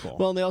is kind of cool.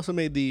 Well, and they also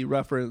made the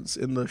reference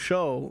in the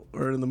show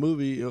or in the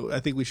movie.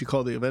 I think we should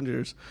call the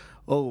Avengers.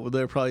 Oh,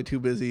 they're probably too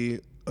busy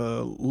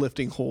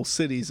lifting whole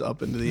cities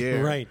up into the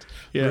air. Right.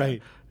 Yeah.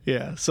 Right.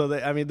 Yeah. So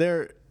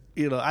they're.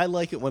 I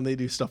like it when they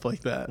do stuff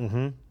like that.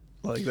 Mm-hmm.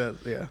 Like that.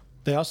 Yeah.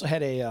 They also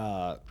had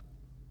a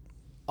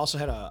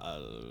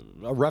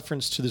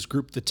reference to this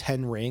group, the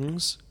Ten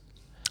Rings.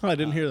 Oh, I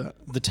didn't hear that.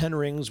 The Ten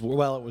Rings were,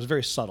 well, it was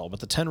very subtle,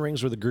 but the Ten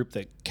Rings were the group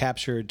that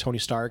captured Tony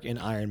Stark in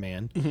Iron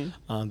Man.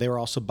 They were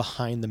also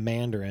behind the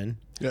Mandarin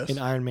Yes. in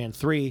Iron Man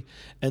 3.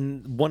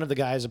 And one of the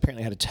guys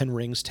apparently had a Ten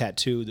Rings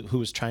tattoo who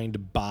was trying to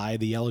buy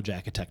the Yellow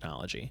Jacket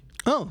technology,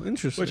 Oh,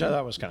 interesting. which I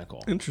thought was kind of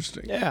cool.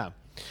 Interesting. Yeah.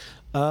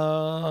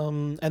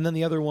 And then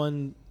the other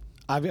one,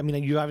 I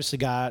mean, you obviously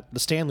got the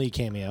Stan Lee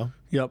cameo,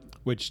 Yep.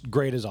 which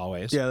great as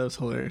always. Yeah, that was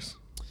hilarious.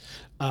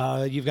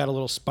 You've got a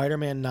little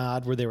Spider-Man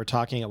nod where they were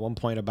talking at one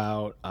point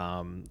about,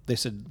 they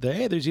said,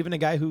 hey, there's even a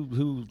guy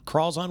who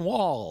crawls on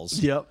walls.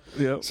 Yep.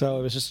 So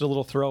it was just a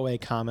little throwaway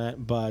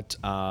comment, but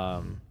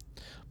I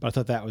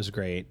thought that was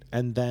great.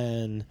 And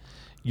then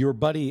your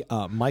buddy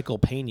Michael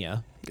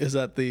Pena Is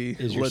that the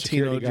is your Latino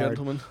security guard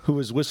gentleman? who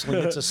was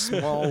whistling "It's a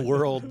Small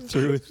World"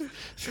 through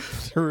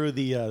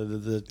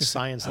the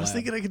science I was lab,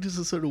 thinking I could do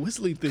some sort of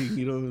whistling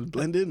thing,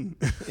 blend in.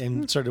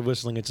 and started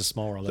whistling "It's a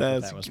Small World." I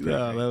thought that was pretty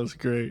great. that was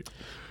great.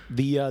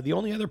 The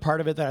only other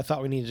part of it that I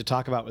thought we needed to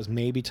talk about was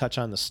maybe touch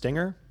on the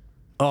Stinger.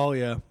 Oh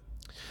yeah.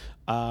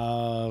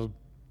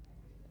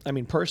 I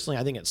mean, personally,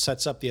 I think it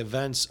sets up the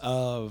events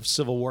of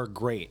Civil War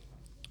great.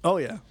 Oh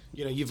yeah.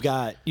 You've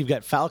got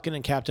Falcon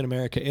and Captain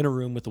America in a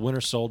room with the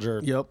Winter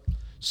Soldier, Yep.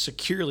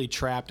 securely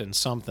trapped in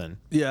something.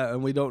 Yeah,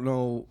 and we don't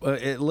know.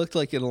 It looked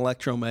like an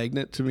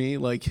electromagnet to me,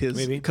 like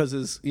Maybe. because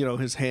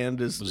his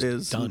hand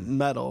is done.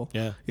 metal.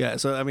 Yeah. Yeah.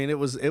 So I mean, it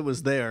was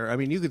there. I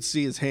mean, you could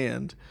see his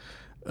hand,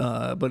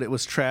 but it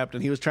was trapped,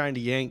 and he was trying to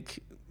yank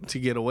to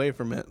get away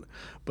from it,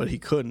 but he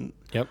couldn't.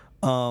 Yep.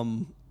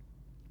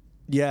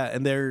 Yeah,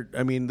 and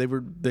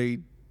they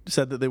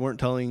said that they weren't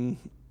telling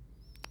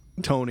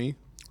Tony.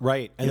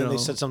 Right, and You then they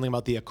know. said something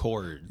about the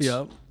Accords.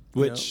 Yep.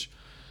 Which,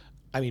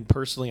 I mean,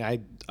 personally,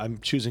 I'm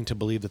choosing to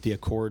believe that the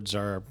Accords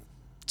are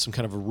some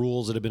kind of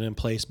rules that have been in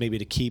place, maybe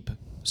to keep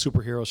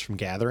superheroes from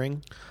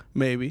gathering.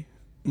 Maybe.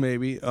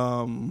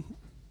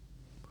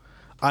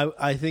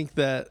 I think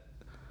that.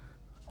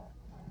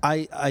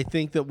 I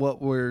think that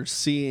what we're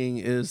seeing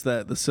is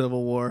that the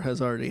Civil War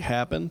has already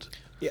happened.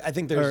 Yeah, I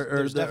think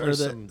there's definitely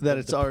some that of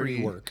it's the already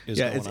pre-work is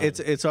yeah going on.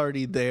 it's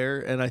already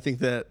there, and I think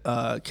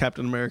that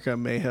Captain America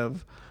may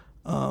have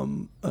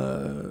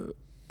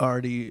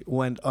already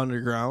went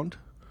underground.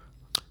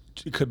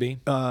 It could be.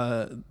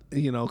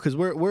 Because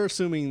we're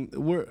assuming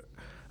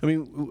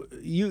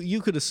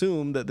you could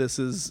assume that this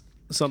is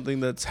something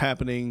that's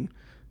happening.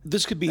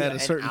 This could be at a an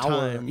certain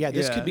hour. time, Yeah,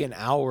 this yeah. could be an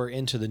hour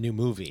into the new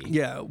movie.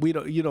 Yeah,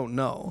 you don't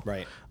know.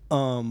 Right.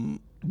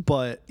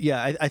 But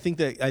yeah, I think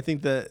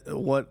that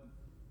what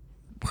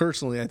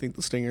personally I think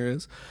the Stinger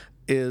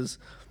is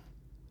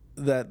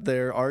that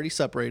they're already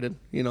separated.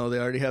 They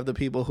already have the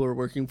people who are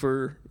working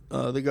for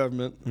the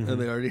government, and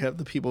they already have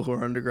the people who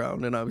are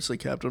underground. And obviously,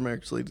 Captain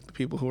America's leading the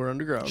people who are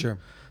underground. Sure.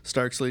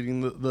 Stark's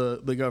leading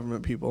the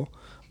government people.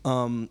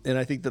 And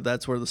I think that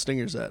that's where the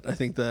Stinger's at. I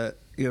think that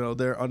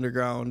they're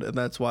underground, and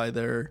that's why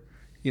they're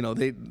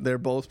they're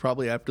both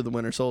probably after the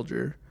Winter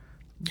Soldier.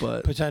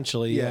 But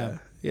Potentially, yeah.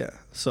 yeah.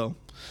 So.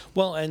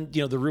 Well, and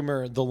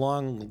the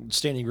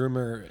long-standing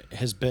rumor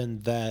has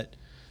been that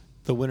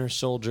the Winter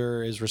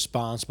Soldier is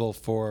responsible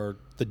for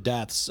the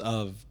deaths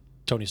of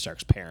Tony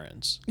Stark's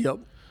parents. Yep.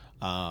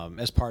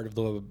 as part of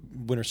the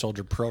Winter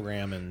Soldier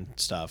program and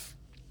stuff.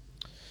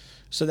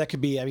 So that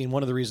could be, I mean,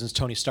 one of the reasons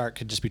Tony Stark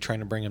could just be trying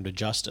to bring him to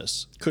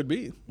justice, Could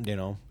be. you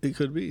know? It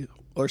could be.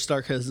 Or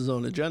Stark has his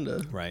own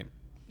agenda. Right.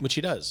 Which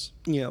he does.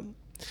 Yeah.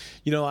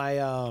 You know, I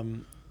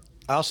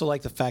also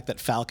like the fact that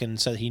Falcon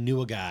said he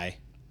knew a guy,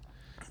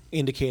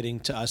 indicating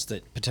to us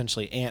that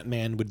potentially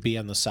Ant-Man would be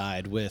on the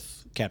side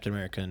with Captain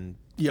America and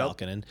Yep.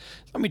 Falcon. And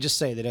let me just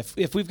say that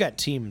if we've got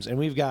teams and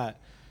we've got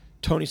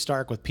Tony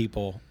Stark with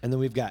people, and then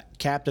we've got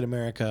Captain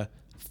America,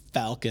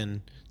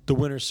 Falcon, the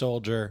Winter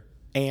Soldier,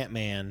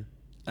 Ant-Man,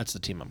 that's the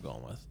team I'm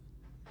going with.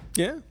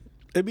 Yeah.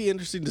 It'd be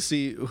interesting to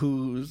see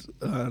who's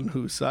on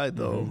whose side,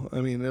 though.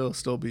 I mean, it'll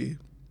still be.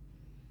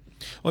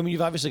 Well, I mean,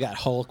 you've obviously got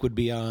Hulk would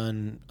be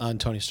on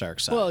Tony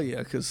Stark's side. Well, yeah,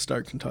 because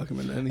Stark can talk him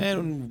into anything.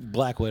 And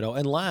Black Widow,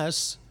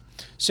 unless,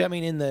 see, I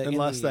mean,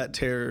 Unless that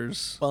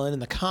tears. Well, and in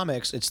the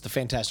comics, it's the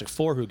Fantastic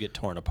Four who get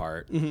torn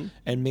apart,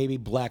 and maybe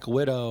Black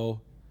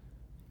Widow.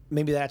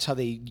 Maybe that's how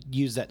they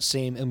use that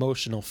same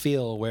emotional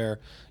feel, where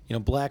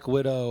Black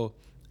Widow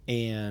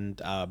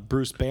and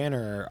Bruce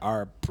Banner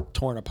are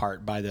torn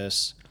apart by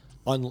this.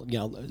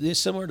 It's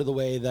similar to the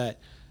way that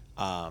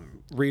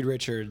Reed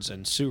Richards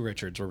and Sue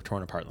Richards were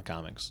torn apart in the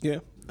comics. Yeah.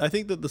 I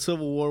think that the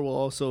Civil War will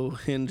also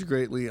hinge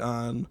greatly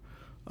on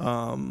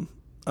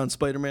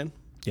Spider-Man.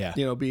 Yeah.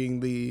 Being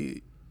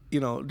the,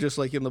 just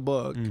like in the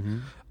book,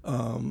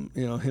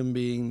 him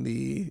being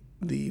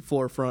the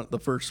forefront, the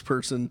first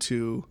person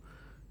to,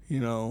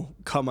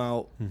 come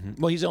out.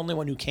 Well, he's the only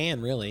one who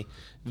can, really.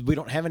 We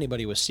don't have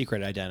anybody with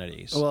secret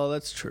identities. Well,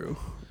 that's true.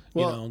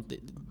 Well,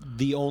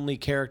 the only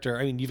character,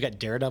 I mean, you've got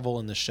Daredevil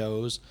in the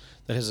shows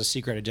that has a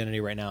secret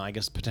identity right now. I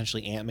guess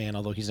potentially Ant-Man,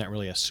 although he's not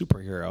really a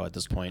superhero at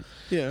this point,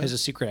 has a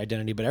secret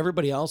identity. But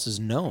everybody else is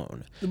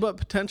known. But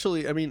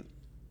potentially, I mean,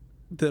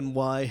 then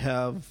why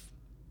have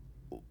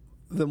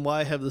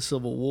the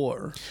Civil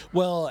War?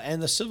 Well,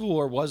 and the Civil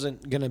War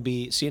wasn't going to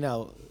be... See,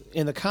 now,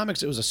 in the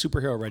comics, it was a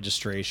Superhero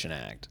Registration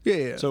Act.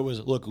 Yeah. So it was,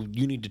 look,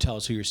 you need to tell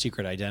us who your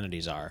secret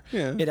identities are.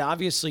 Yeah. It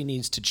obviously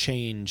needs to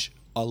change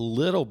a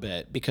little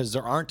bit because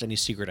there aren't any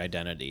secret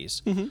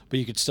identities. But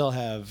you could still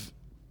have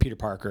Peter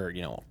Parker,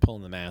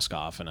 pulling the mask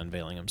off and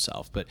unveiling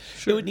himself. But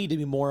it would need to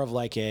be more of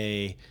like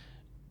a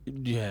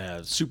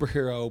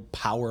superhero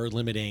power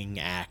limiting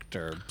act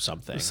or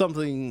something.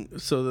 Something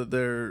so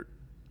that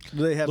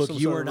they have some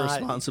sort of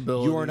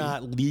responsibility. You are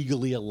not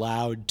legally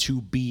allowed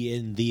to be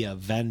in the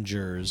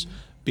Avengers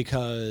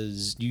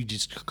because you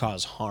just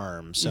cause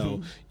harm.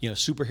 So,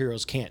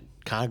 superheroes can't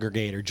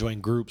congregate or join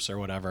groups or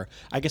whatever.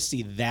 I could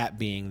see that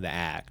being the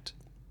act.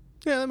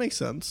 Yeah, that makes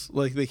sense.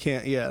 Like they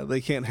can't have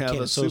Can't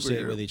a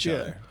associate superhero with each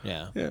other.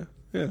 Yeah.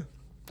 Yeah.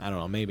 I don't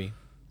know, maybe.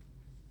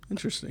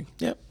 Interesting.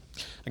 Yep.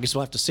 I guess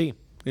we'll have to see.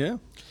 Yeah.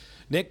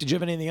 Nick, did you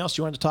have anything else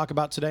you wanted to talk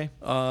about today?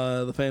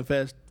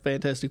 The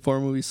Fantastic Four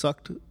movie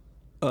sucked.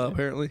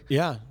 Apparently.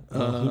 Yeah.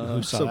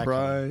 Who saw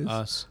surprise. that coming?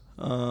 Us.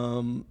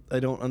 I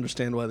don't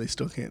understand why they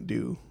still can't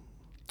do.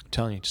 I'm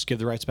telling you, just give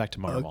the rights back to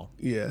Marvel.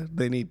 Yeah,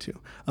 they need to.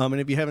 And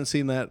if you haven't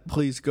seen that,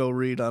 please go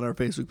read on our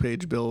Facebook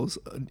page Bill's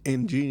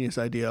ingenious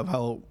idea of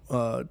how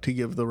to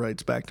give the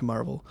rights back to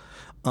Marvel.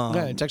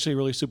 Yeah, it's actually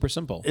really super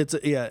simple.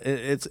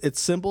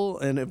 It's simple,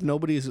 and if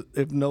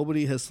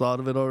nobody has thought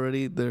of it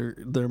already,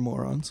 they're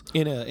morons.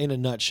 In a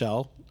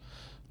nutshell,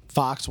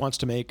 Fox wants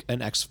to make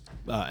an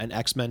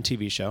X-Men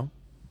TV show,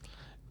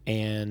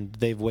 and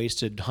they've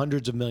wasted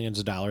hundreds of millions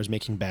of dollars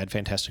making bad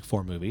Fantastic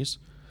Four movies.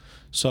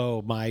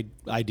 So my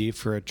idea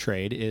for a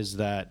trade is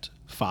that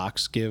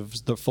Fox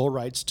gives the full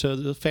rights to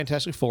the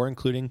Fantastic Four,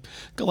 including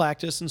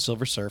Galactus and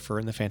Silver Surfer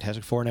and the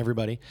Fantastic Four and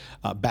everybody,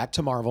 back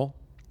to Marvel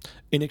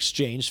in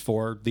exchange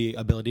for the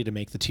ability to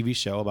make the TV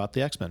show about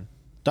the X-Men.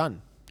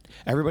 Done.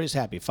 Everybody's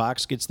happy.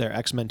 Fox gets their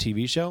X-Men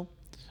TV show.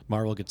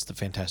 Marvel gets the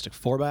Fantastic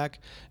Four back.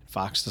 And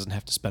Fox doesn't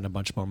have to spend a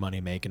bunch more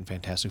money making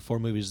Fantastic Four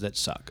movies that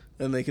suck.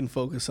 And they can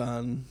focus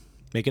on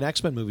making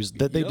X-Men movies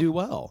that they do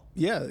well.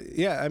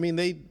 Yeah. I mean,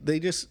 they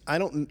just, I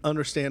don't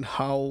understand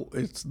how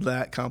it's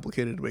that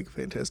complicated to make a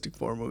Fantastic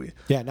Four movie.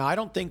 Yeah. Now, I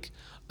don't think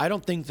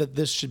that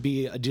this should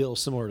be a deal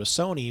similar to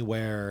Sony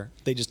where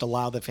they just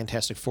allow the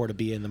Fantastic Four to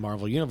be in the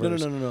Marvel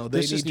universe. No.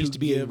 This just needs to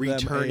be a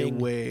returning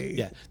way.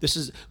 Yeah. This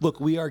is, look,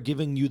 we are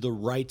giving you the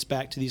rights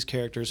back to these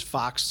characters.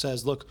 Fox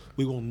says, look,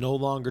 we will no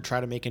longer try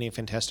to make any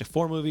Fantastic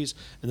Four movies,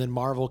 and then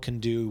Marvel can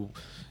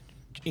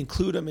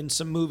include them in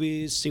some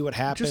movies, see what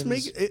happens.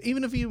 Just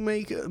even if you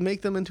make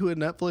them into a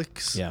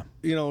Netflix,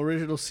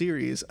 original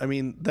series. I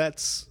mean,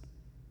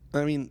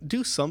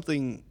 do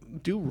something,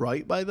 do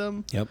right by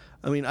them. Yep.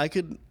 I mean, I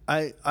don't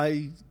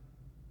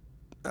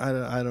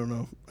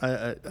know.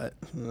 I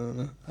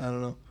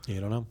don't know. You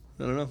don't know?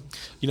 I don't know.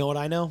 You know what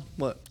I know?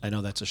 What? I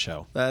know that's a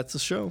show. That's a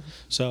show.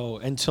 So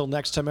until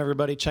next time,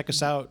 everybody, check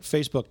us out.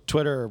 Facebook,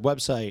 Twitter,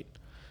 website.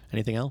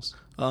 Anything else?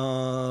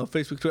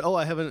 Facebook, Twitter. Oh,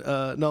 I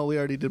haven't. No, we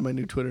already did my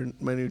new Twitter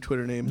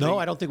name. No,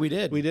 I don't think we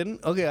did. We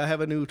didn't? Okay, I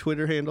have a new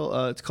Twitter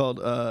handle. It's called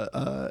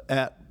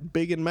at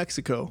Big in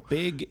Mexico.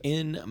 Big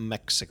in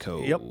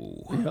Mexico.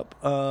 Yep.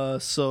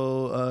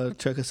 So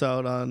check us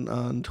out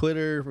on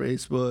Twitter,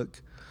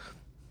 Facebook.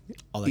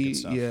 all that good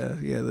stuff. Yeah,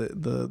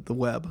 the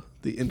web,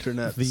 the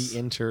internet. The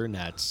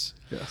internets.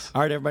 Yes.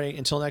 All right, everybody.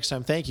 Until next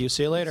time, thank you.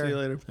 See you later. See you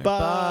later.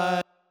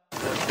 Bye.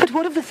 But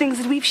what of the things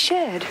that we've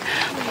shared?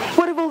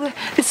 What of all the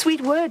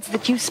sweet words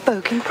that you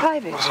spoke in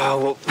private?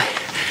 Oh,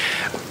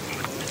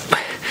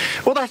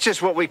 well, that's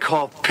just what we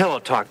call pillow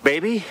talk,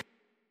 baby.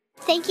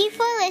 Thank you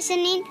for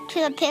listening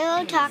to the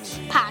Pillow Talk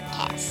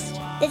podcast.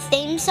 The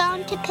theme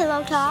song to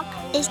Pillow Talk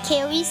is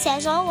Carrie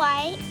Says All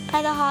Right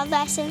by the Hard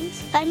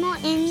Lessons. Find more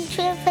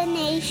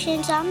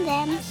information on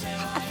them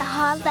at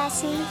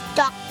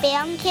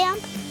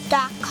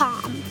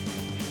thehardlessons.bandcamp.com.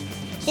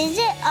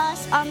 Visit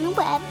us on the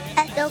web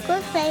at at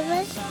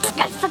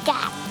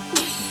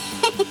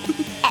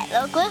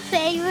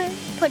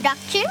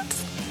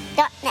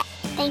localflavorproductions.net.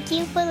 Thank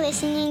you for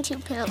listening to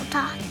Pillow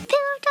Talk.